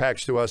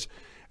backpacks to us,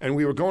 and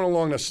we were going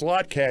along the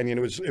slot canyon.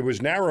 It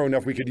was narrow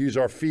enough we could use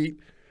our feet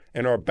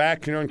and our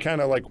back, and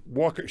kind of like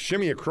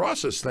shimmy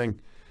across this thing.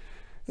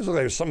 This looked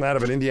like something out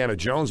of an Indiana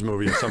Jones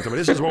movie or something, but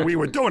this is what we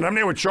were doing. I'm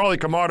there with Charlie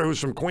Camardo,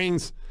 who's from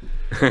Queens.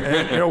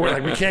 And, we're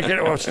like, we can't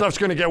stuff's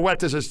going to get wet.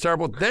 This is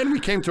terrible. Then we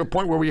came to a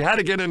point where we had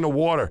to get in the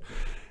water.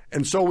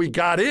 And so we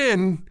got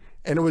in,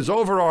 and it was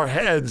over our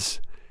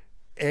heads,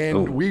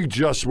 and we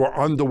just were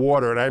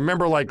underwater. And I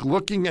remember, like,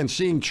 looking and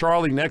seeing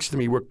Charlie next to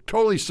me. We're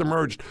totally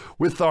submerged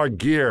with our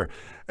gear.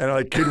 And,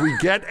 like, could we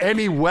get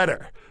any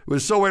wetter? It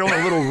was so wet,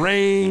 a little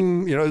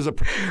rain,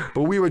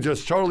 but we were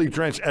just totally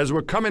drenched. As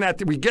we're coming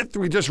at we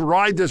just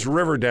ride this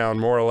river down,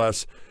 more or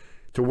less,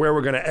 to where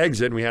we're going to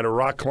exit, and we had a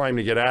rock climb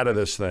to get out of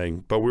this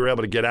thing, but we were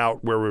able to get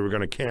out where we were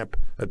going to camp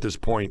at this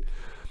point.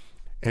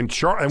 And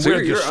so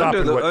you're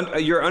under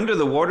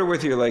the water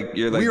with your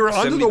we were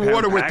under the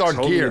water with our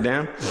gear,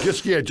 down?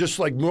 just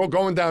like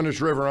going down this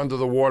river under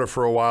the water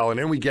for a while, and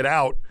then we get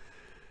out,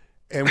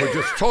 and we're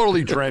just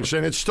totally drenched,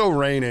 and it's still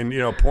raining,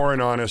 pouring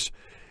on us.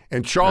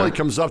 And Charlie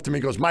comes up to me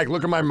and goes, Mike,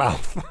 look at my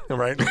mouth,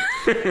 right?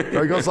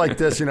 So he goes like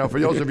this, for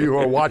those of you who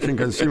are watching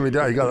can see me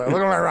down. He goes, look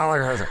at my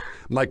mouth.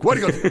 I'm like, what?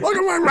 He goes, look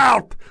at my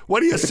mouth. What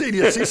do you see? Do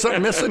you see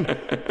something missing?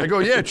 I go,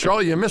 yeah,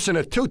 Charlie, you're missing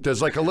a tooth.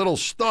 There's like a little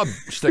stub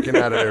sticking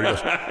out of there. He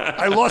goes,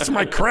 I lost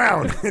my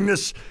crown in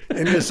this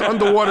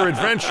underwater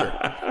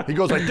adventure. He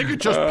goes, I think it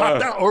just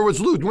popped out, or it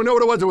was loose. We know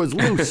what it was. It was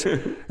loose.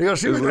 He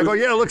goes, I go,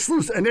 yeah, it looks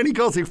loose. And then he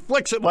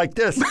flicks it like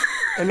this,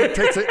 and it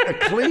takes a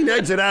clean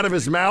exit out of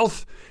his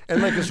mouth.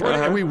 And like this,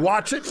 and we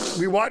watch it.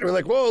 We're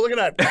like, whoa, look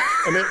at that!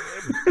 And then,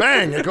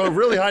 bang! It goes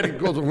really high.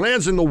 It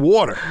lands in the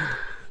water.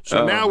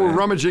 So now we're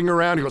rummaging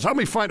around. He goes, "How do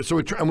we find it?"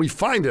 And we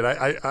find it.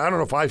 I don't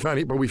know if I found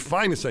it, but we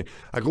find this thing.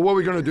 I go, "What are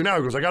we going to do now?"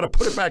 He goes, "I got to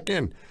put it back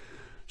in."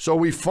 So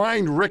we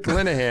find Rick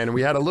Linehan, and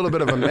we had a little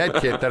bit of a med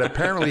kit that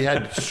apparently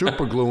had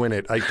super glue in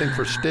it. I think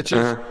for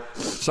stitches,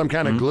 some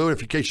kind of glue, in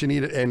case you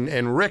need it.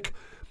 And Rick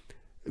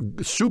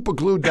super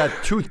glued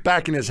that tooth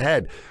back in his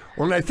head.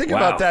 When I think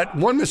about that,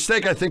 one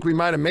mistake I think we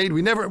might have made,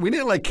 we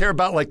didn't care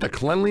about the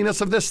cleanliness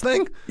of this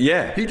thing.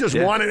 Yeah. He just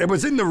wanted, it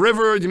was in the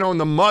river, in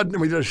the mud, and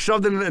we just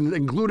shoved it in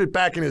and glued it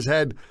back in his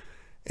head,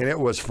 and it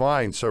was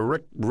fine. So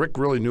Rick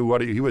really knew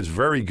what he was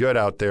very good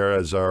out there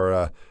as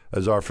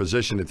our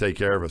physician to take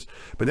care of us.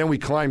 But then we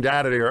climbed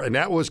out of there, and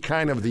that was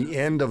kind of the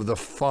end of the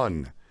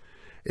fun.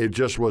 It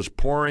just was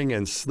pouring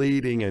and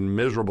sleeting and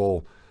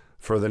miserable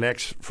for the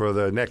next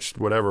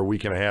whatever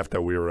week and a half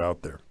that we were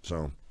out there.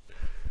 So.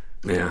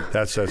 Yeah,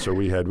 that's what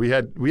we had. We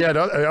had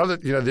other.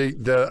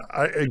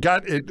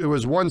 It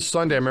was one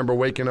Sunday. I remember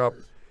waking up,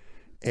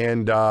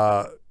 and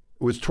it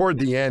was toward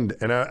the end,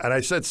 and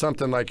I said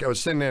something like, I was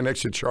sitting there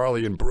next to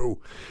Charlie and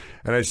Brew,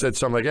 and I said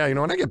something like, yeah,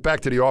 when I get back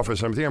to the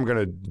office, I think I'm going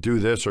to do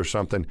this or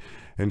something.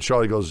 And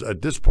Charlie goes,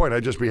 at this point,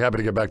 I'd just be happy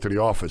to get back to the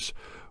office.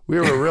 We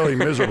were really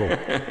miserable,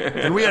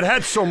 and we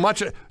had so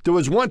much. There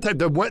was one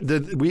time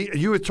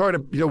you would try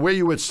to where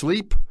you would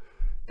sleep.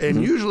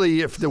 And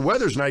usually, if the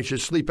weather's nice, you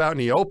sleep out in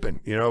the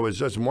open. It was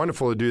just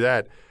wonderful to do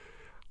that.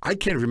 I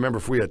can't remember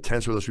if we had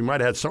tents with us. We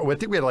might have had some. I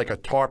think we had like a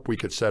tarp we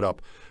could set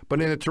up.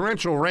 But in the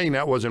torrential rain,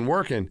 that wasn't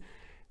working.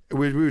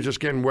 We were just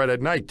getting wet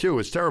at night, too.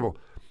 It's terrible.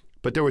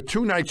 But there were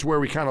 2 nights where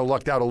we kind of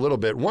lucked out a little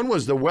bit. One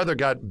was the weather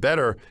got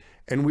better,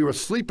 and we were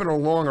sleeping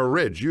along a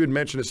ridge. You had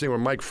mentioned this thing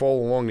with Mike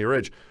Fole along the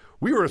ridge.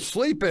 We were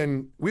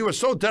sleeping. We were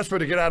so desperate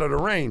to get out of the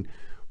rain.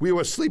 We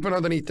were sleeping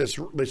underneath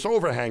this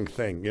overhang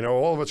thing.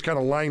 All of us kind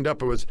of lined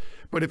up.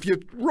 But if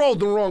you rolled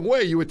the wrong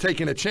way, you were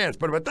taking a chance.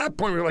 But at that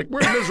point, we were like, we're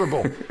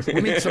miserable.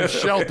 We need some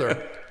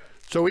shelter.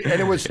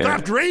 And it was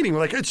stopped raining. We're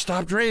like, it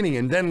stopped raining.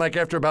 And then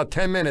after about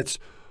 10 minutes,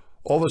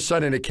 all of a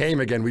sudden it came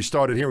again. We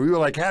started hearing. We were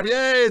like, happy,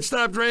 hey, it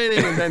stopped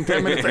raining. And then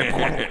 10 minutes,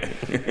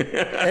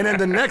 and then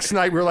the next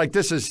night, we were like,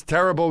 this is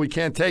terrible. We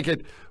can't take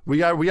it. We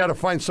got to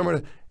find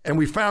somewhere. And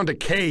we found a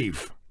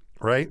cave,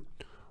 right?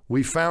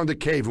 we found a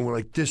cave, and we're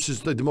like, this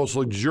is the most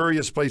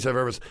luxurious place I've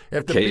ever seen.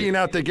 After Cave. being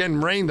out there getting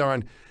rained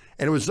on,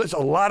 and it was just a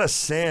lot of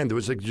sand. It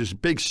was like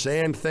just big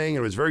sand thing,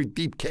 and it was a very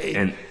deep cave.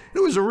 And it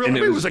was a real, and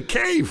it was a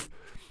cave.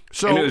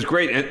 So, and it was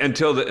great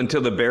until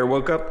the bear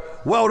woke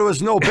up. well, there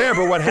was no bear,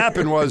 but what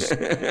happened was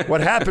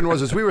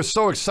is we were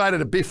so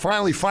excited to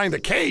finally find a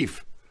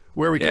cave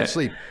where we can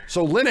sleep.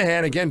 So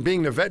Linehan, again,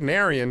 being the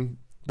veterinarian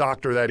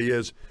doctor that he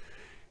is,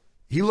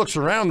 he looks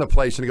around the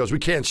place and he goes, "We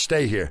can't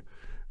stay here."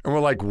 And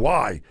we're like,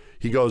 "Why?"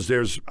 He goes,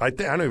 I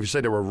don't know if he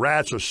said there were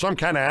rats or some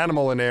kind of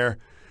animal in there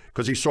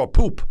because he saw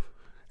poop.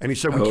 And he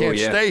said, we can't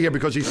stay here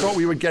because he thought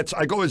we would get,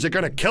 I go, is it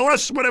going to kill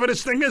us? Whatever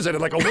this thing is it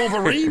like a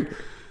Wolverine?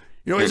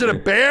 You know, is it a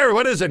bear?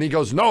 What is it? And he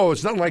goes, no,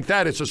 it's nothing like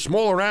that. It's a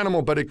smaller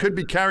animal, but it could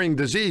be carrying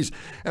disease.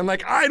 And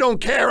like, I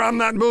don't care. I'm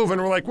not moving.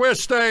 We're like, we're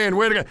staying.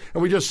 And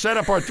we just set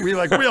up we're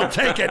like, we'll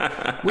take it.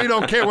 We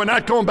don't care. We're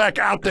not going back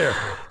out there.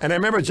 And I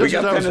remember just we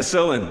got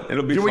penicillin.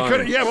 It'll be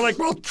fine. We're like,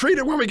 we'll treat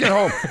it when we get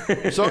home.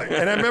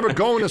 And I remember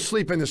going to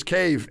sleep in this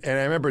cave. And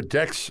I remember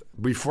Dex,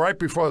 right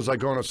before I was like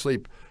going to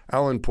sleep,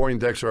 Alan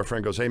Poindexter, our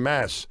friend, goes, "Hey,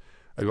 Mass."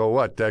 I go,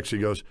 "What, Dex?" He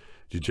goes,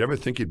 "Did you ever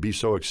think you'd be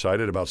so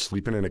excited about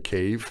sleeping in a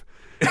cave?"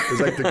 It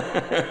was like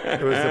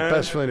it was the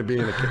best feeling to be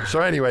in a cave. So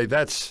anyway,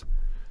 that's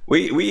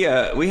we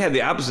had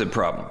the opposite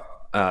problem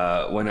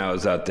when I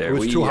was out there. It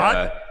was too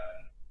hot.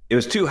 It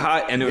was too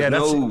hot, and there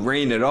was no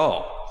rain at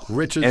all.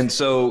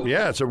 It's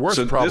a worse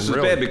problem. This is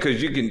really bad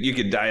because you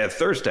could die of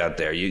thirst out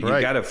there. You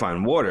got to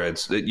find water.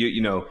 It's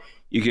you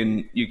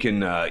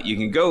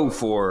can go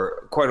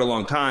for quite a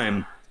long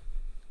time,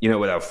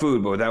 without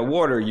food, but without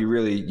water, you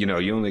really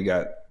you only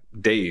got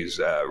days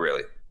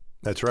really.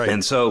 That's right.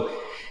 And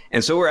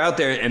so we're out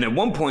there, and at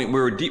one point we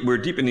were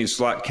deep in these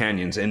slot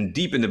canyons, and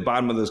deep in the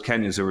bottom of those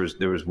canyons there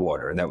was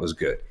water, and that was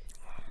good.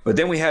 But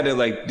then we had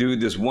to do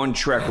this one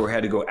trek where we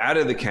had to go out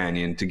of the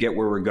canyon to get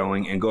where we're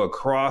going and go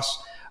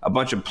across a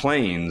bunch of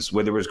plains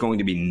where there was going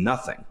to be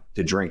nothing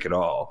to drink at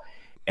all.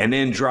 And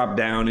then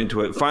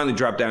finally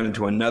drop down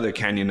into another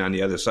canyon on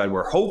the other side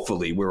where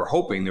we were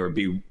hoping there would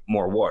be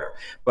more water.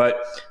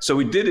 But so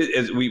we did it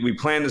as we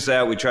planned this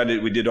out. We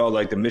did all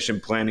the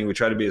mission planning. We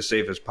tried to be as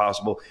safe as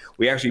possible.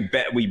 We actually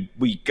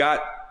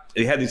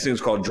they had these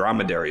things called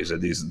dromedaries,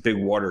 these big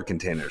water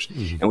containers,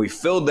 and we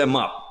filled them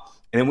up.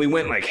 And then we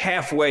went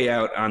halfway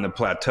out on the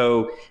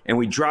plateau and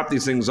we dropped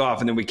these things off,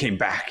 and then we came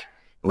back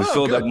and we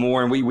filled up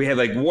more, and we had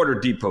water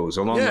depots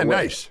along the way. Yeah,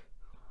 nice.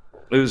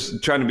 It was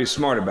trying to be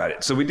smart about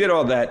it. So we did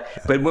all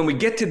that. But when we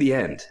get to the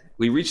end,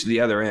 we reach the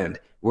other end,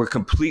 we're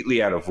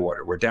completely out of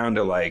water. We're down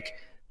to like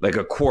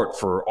a quart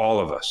for all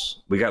of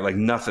us. We got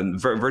nothing,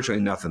 virtually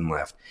nothing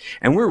left.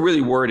 And we're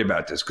really worried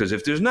about this because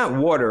if there's not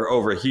water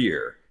over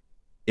here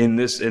in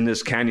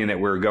this canyon that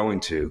we're going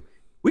to,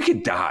 we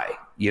could die,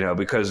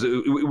 because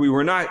we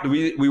were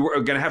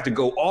going to have to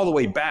go all the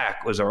way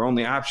back was our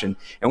only option.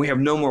 And we have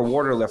no more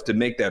water left to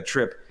make that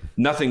trip.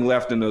 Nothing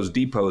left in those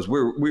depots.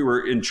 We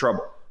were in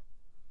trouble.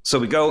 So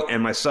we go,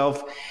 and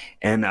myself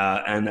and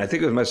I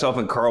think it was myself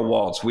and Carl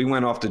Waltz, we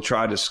went off to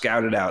try to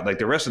scout it out. Like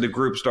the rest of the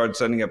group started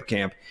setting up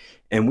camp,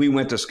 and we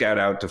went to scout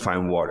out to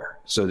find water.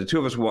 So the two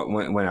of us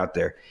went out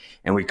there,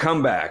 and we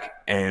come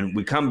back, and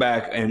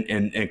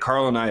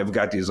Carl and I have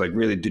got these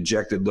really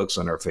dejected looks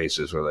on our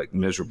faces. We're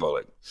miserable,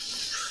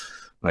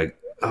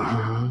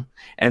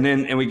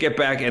 and we get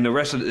back, and the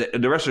rest of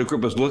the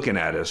group was looking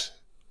at us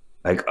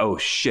like, oh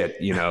shit,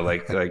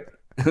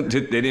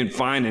 they didn't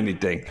find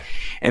anything.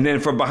 And then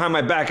from behind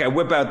my back, I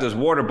whip out this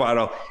water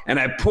bottle and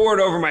I pour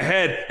it over my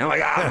head. And I'm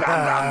like,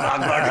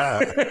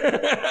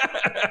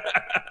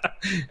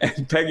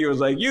 and Peggy was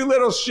like, "You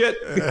little shit."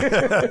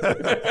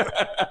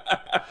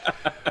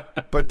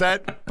 But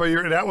that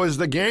was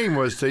the game,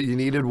 was that you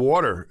needed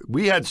water.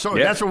 We had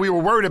that's what we were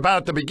worried about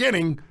at the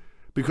beginning,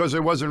 because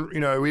it wasn't,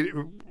 and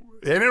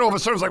then all of a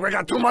sudden it was we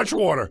got too much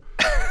water.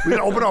 We'd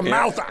open our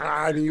mouth,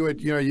 and it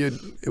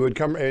would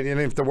come, and you didn't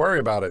have to worry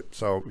about it.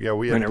 So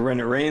when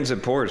it rains,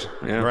 it pours.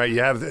 Yeah. Right,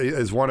 you have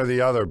is one or the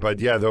other. But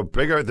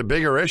the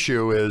bigger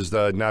issue is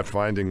the not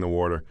finding the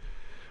water.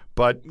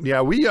 But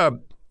we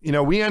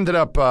ended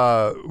up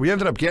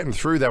getting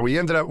through that. We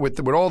ended up with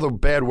all the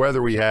bad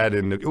weather we had,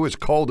 and it was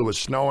cold. It was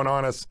snowing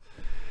on us.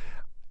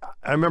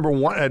 I remember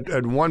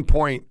at one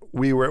point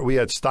we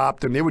had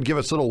stopped, and they would give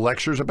us little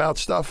lectures about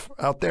stuff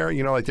out there.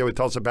 They would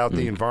tell us about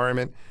the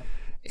environment.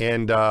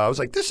 And I was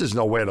like, this is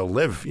nowhere to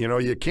live.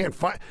 You can't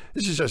find.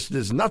 This is just,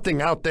 there's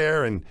nothing out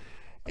there. And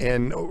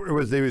there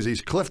was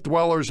these cliff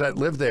dwellers that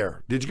lived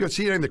there. Did you go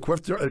see any of the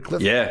cliff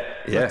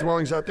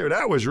dwellings out there?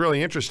 That was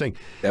really interesting.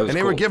 That was and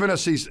they cool. were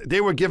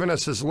giving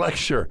us this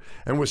lecture,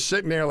 and we're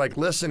sitting there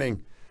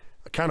listening,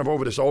 kind of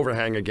over this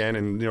overhang again,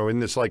 and in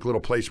this little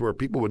place where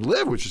people would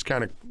live, which is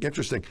kind of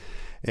interesting.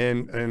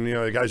 And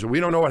the guys, we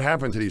don't know what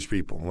happened to these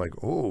people. I'm like,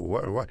 oh,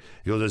 what?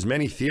 He goes, there's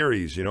many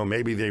theories.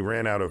 Maybe they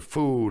ran out of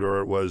food, or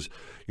it was,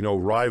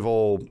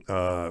 rival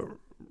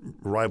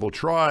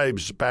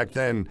tribes back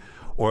then,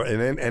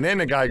 and then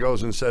the guy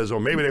goes and says,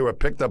 maybe they were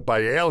picked up by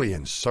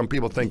aliens. Some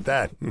people think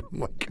that. I'm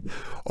like,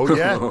 oh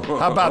yeah,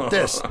 how about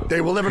this? They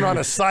were living on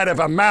the side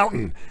of a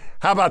mountain.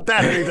 How about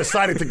that? And they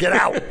decided to get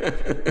out.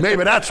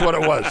 Maybe that's what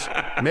it was.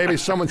 Maybe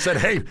someone said,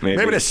 hey,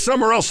 maybe there's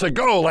somewhere else to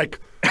go, like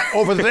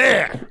over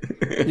there,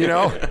 you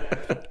know?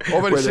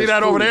 See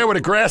that food over there where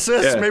the grass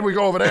is? Yeah. Maybe we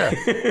go over there.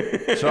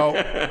 So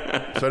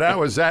that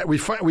was that. We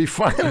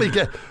finally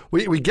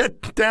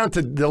get down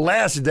to the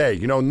last day,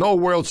 you know, no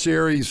World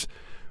Series.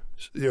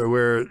 You know,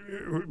 we're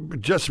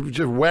just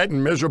wet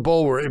and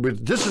miserable.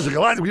 This is a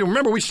lot.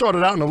 Remember, we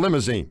started out in a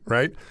limousine,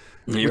 right?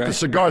 With the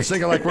cigars,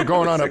 thinking like we're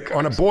going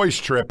on a boys'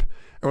 trip.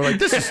 And we're like,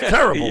 this is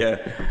terrible.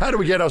 How do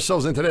we get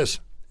ourselves into this?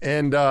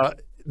 And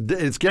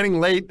it's getting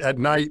late at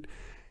night,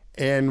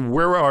 and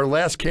where our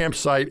last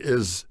campsite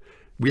is,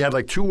 we had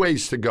like 2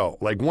 ways to go.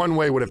 Like one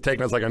way would have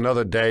taken us like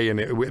another day,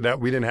 and we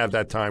didn't have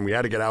that time. We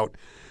had to get out.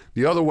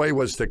 The other way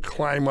was to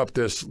climb up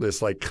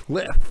this like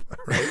cliff,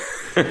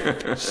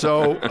 right?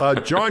 So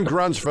John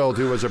Grunsfeld,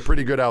 who was a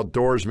pretty good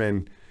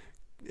outdoorsman,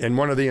 and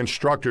one of the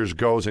instructors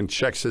goes and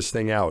checks this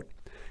thing out.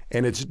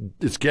 And it's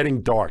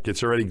getting dark.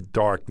 It's already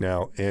dark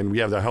now, and we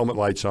have the helmet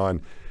lights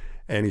on.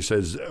 And he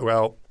says,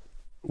 well,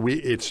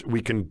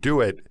 we can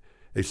do it,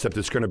 except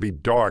it's going to be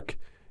dark,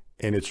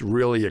 and it's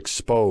really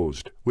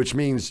exposed, which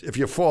means if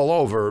you fall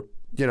over,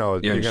 you know,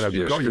 you're going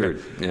to go.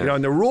 You know,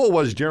 and the rule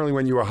was generally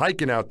when you were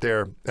hiking out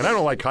there, and I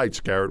don't like heights,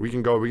 Garrett. We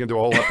can do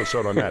a whole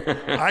episode on that.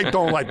 I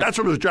don't like. That's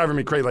what was driving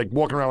me crazy, like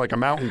walking around like a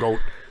mountain goat,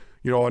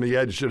 you know, on the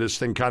edge of this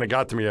thing. Kind of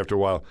got to me after a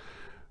while,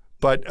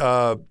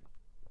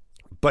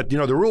 but you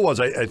know, the rule was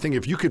I think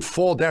if you could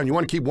fall down, you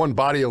want to keep one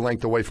body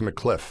length away from the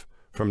cliff,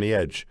 from the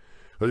edge.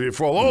 Because if you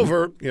fall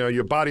over, you know,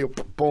 your body will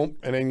boom,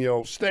 and then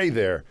you'll stay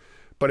there.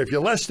 But if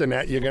you're less than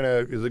that,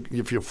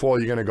 if you fall,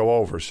 you're gonna go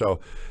over. So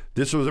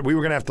we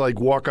were gonna have to like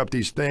walk up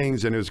these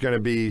things, and it was gonna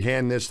be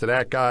hand this to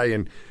that guy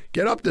and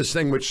get up this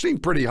thing, which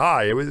seemed pretty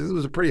high. It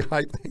was a pretty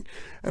high thing,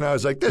 and I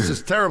was like, "This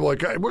is terrible.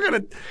 Like, we're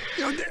gonna,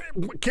 you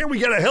know, can't we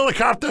get a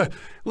helicopter?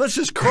 Let's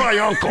just cry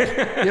uncle.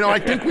 You know, I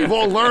think we've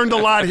all learned a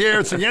lot here.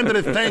 It's the end of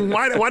the thing.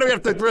 Why do we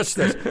have to risk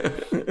this?"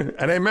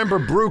 And I remember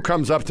Brew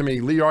comes up to me,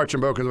 Lee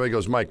Archambault comes away, he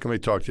goes, "Mike, let me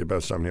talk to you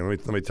about something.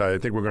 Let me tell you. I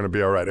think we're going to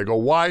be all right." I go,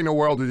 "Why in the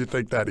world did you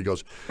think that?" He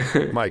goes,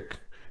 "Mike,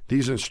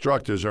 these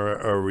instructors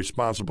are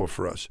responsible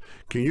for us.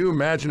 Can you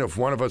imagine if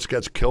one of us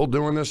gets killed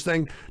doing this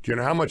thing? Do you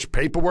know how much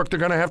paperwork they're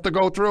going to have to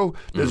go through?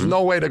 There's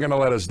no way they're going to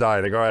let us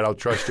die." They go, "All right, I'll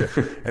trust you."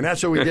 And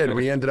that's what we did.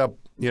 We ended up,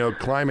 you know,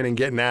 climbing and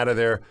getting out of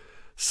there,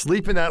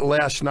 sleeping that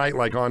last night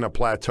like on a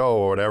plateau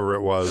or whatever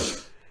it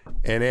was,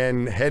 and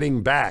then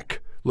heading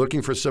back,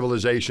 looking for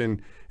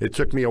civilization. It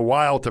took me a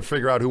while to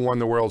figure out who won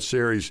the World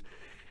Series.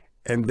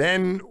 And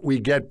then we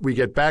get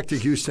back to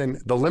Houston.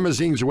 The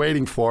limousine's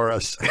waiting for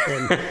us.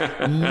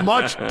 And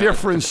much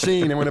different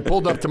scene. And when it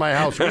pulled up to my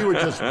house, we were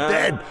just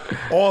dead.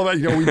 All that,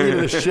 you know, we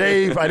needed a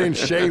shave. I didn't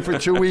shave for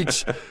 2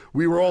 weeks.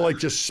 We were all like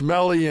just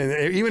smelly,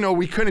 and even though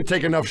we couldn't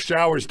take enough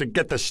showers to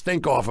get the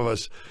stink off of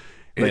us.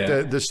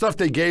 Like the stuff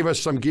they gave us,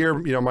 some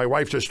gear, you know, my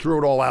wife just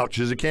threw it all out.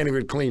 She says, "I can't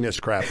even clean this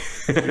crap."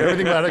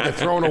 Everything that I got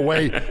thrown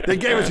away. They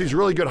gave us these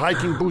really good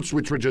hiking boots,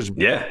 which were just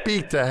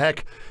beat to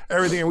heck.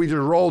 Everything, and we just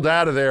rolled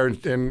out of there.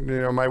 And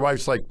you know, my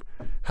wife's like,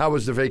 "How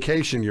was the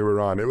vacation you were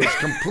on?" It was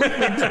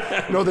completely,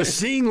 you know, the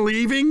scene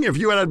leaving. If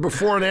you had it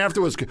before and after,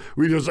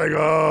 we just like,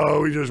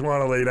 oh, we just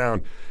want to lay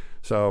down.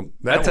 So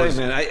I tell you,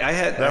 man, I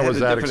had a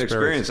different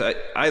experience.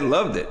 I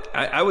loved it.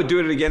 I would do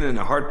it again in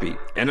a heartbeat.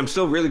 And I'm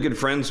still really good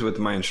friends with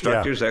my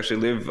instructors. I actually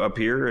live up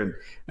here, and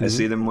I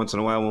see them once in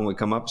a while when we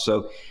come up.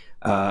 So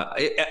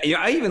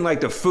I even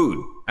like the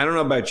food. I don't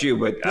know about you,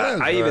 but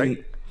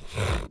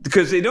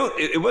because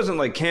it wasn't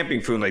like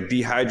camping food, like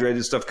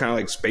dehydrated stuff, kind of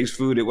like space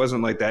food. It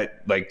wasn't like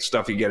that, like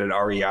stuff you get at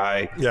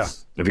REI. Yeah.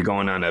 If you're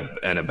going on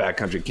a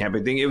backcountry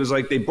camping thing, it was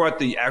like they brought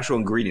the actual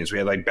ingredients. We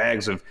had like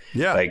bags of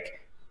like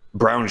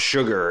brown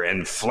sugar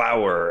and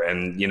flour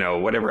and, you know,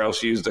 whatever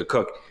else you use to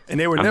cook. And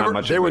they were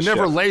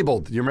never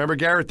labeled. You remember,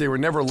 Garrett? They were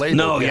never labeled.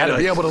 No, you had to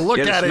be able to look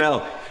at it.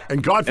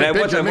 And God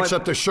forbid you mix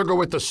up the sugar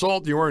with the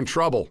salt, you were in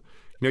trouble.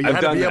 You know, you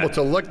had to be able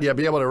to look, be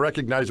able to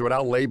recognize it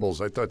without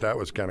labels. I thought that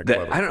was kind of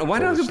clever. I don't know. Why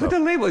don't you put the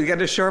label? You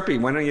got a Sharpie.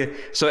 Why don't you?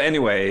 So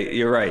anyway,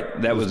 you're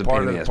right. That was a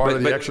pain in the ass. Part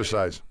of the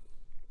exercise.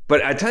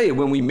 But I tell you,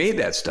 when we made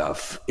that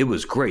stuff, it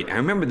was great. I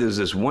remember there's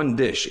this one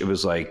dish. It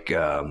was like,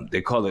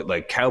 they called it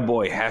like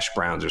cowboy hash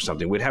browns or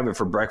something. We'd have it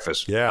for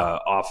breakfast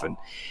often.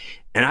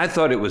 And I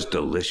thought it was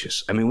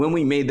delicious. I mean, when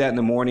we made that in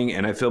the morning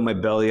and I filled my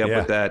belly up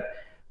with that,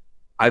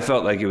 I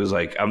felt like it was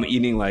like I'm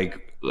eating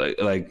like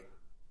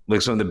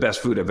some of the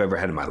best food I've ever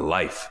had in my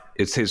life.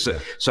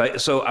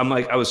 So I'm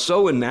like, I was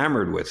so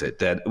enamored with it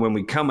that when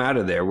we come out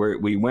of there,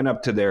 we went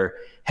up to their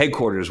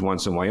headquarters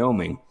once in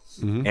Wyoming.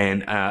 Mm-hmm.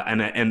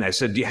 And I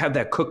said, "Do you have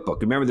that cookbook?"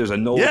 Remember, there's a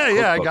Knowles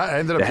cookbook I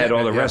ended up that had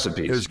all the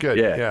recipes. It was good.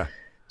 Yeah.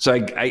 So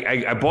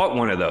I bought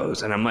one of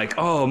those, and I'm like,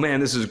 "Oh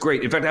man, this is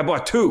great." In fact, I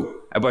bought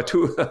two. of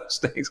those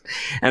things,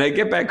 and I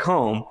get back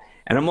home,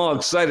 and I'm all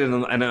excited,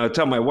 and I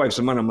tell my wife,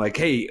 I'm like,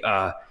 "Hey,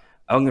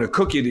 I'm going to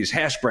cook you these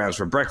hash browns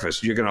for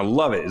breakfast. You're going to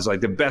love it. It's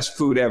like the best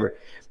food ever.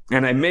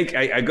 And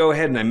I go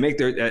ahead and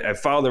I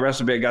follow the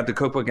recipe. I got the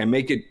cookbook. I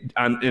make it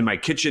in my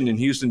kitchen in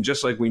Houston,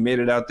 just like we made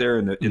it out there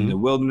in the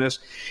wilderness.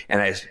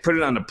 And I put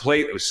it on the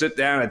plate. I sit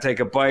down. I take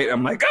a bite.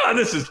 I'm like, oh,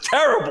 this is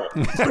terrible.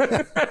 It's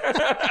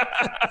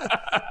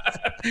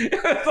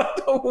like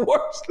the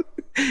worst.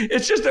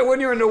 It's just that when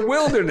you're in the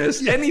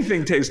wilderness,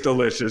 anything tastes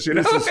delicious. You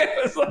know,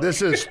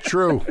 this is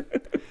true.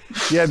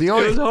 Yeah, it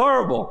was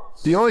horrible.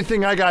 The only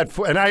thing I got,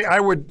 and I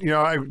would,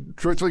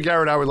 truthfully,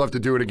 Garrett, I would love to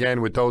do it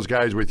again with those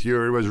guys, with you.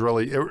 It was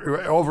really,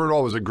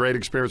 overall, it was a great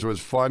experience. It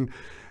was fun.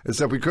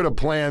 Except we could have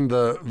planned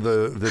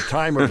the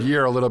time of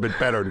year a little bit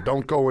better.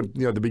 Don't go with,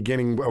 the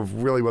beginning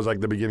of, really was like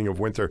the beginning of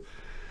winter.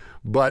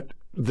 But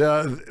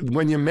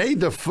when you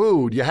made the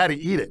food, you had to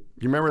eat it.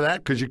 You remember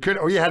that? Because you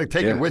had to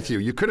take it with you.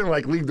 You couldn't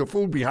leave the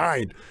food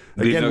behind.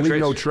 Again,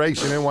 leave no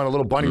trace. You didn't want a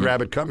little bunny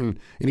rabbit coming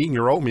and eating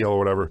your oatmeal or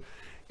whatever.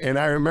 And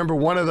I remember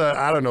one of the,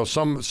 I don't know,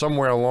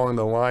 somewhere along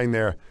the line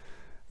there,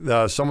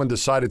 someone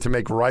decided to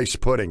make rice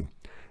pudding.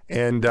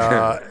 And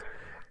I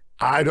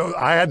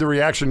had the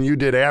reaction you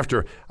did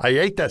after. I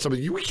ate that.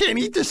 Somebody, we can't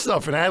eat this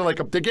stuff. And I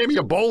had they gave me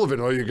a bowl of it.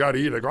 Oh, you got to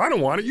eat it. I go, I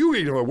don't want it. You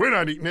eat it. We're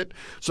not eating it.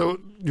 So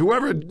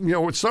whoever,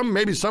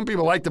 maybe some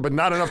people liked it, but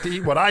not enough to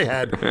eat what I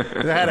had.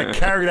 And I had to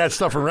carry that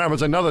stuff around. It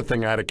was another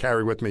thing I had to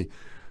carry with me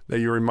that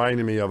you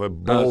reminded me of, a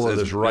bowl of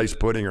this rice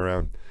pudding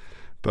around.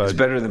 But it's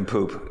better than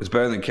poop. It's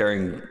better than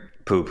carrying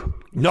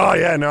poop. No,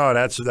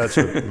 that's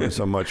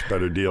a much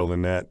better deal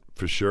than that,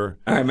 for sure.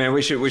 All right, man.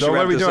 We should so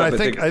wrap this up.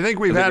 I think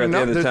we've had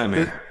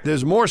enough.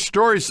 There's more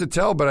stories to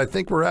tell, but I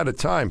think we're out of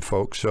time,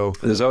 folks. So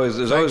there's always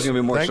going to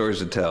be more stories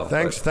to tell.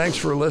 Thanks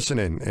for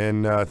listening,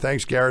 and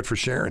thanks, Garrett, for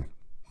sharing.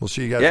 We'll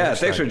see you guys. Yeah,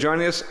 thanks for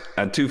joining us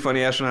on Two Funny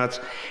Astronauts.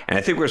 And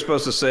I think we're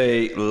supposed to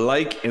say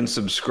like and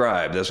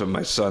subscribe. That's what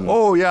my son.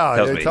 Oh yeah,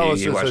 tells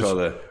me. He watched all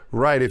the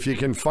right. If you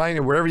can find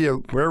it wherever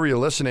you're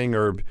listening,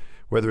 or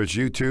whether it's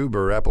YouTube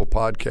or Apple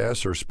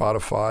Podcasts or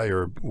Spotify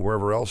or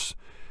wherever else,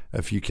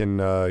 if you can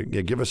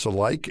give us a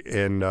like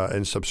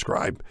and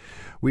subscribe.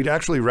 We'd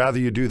actually rather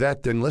you do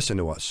that than listen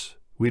to us.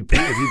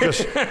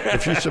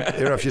 If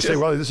you say,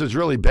 well, this is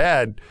really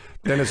bad,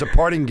 then as a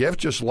parting gift,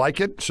 just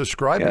like it,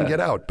 subscribe, and get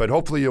out. But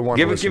hopefully you'll want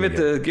to listen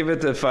give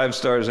it the 5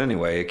 stars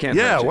anyway. It can't.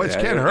 Yeah, it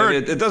can't hurt.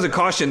 It doesn't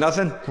cost you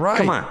nothing. Right.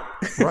 Come on.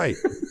 Right.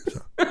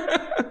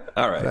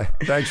 All right.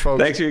 Thanks,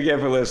 folks. Thanks again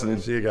for listening.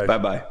 See you guys.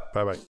 Bye-bye. Bye-bye.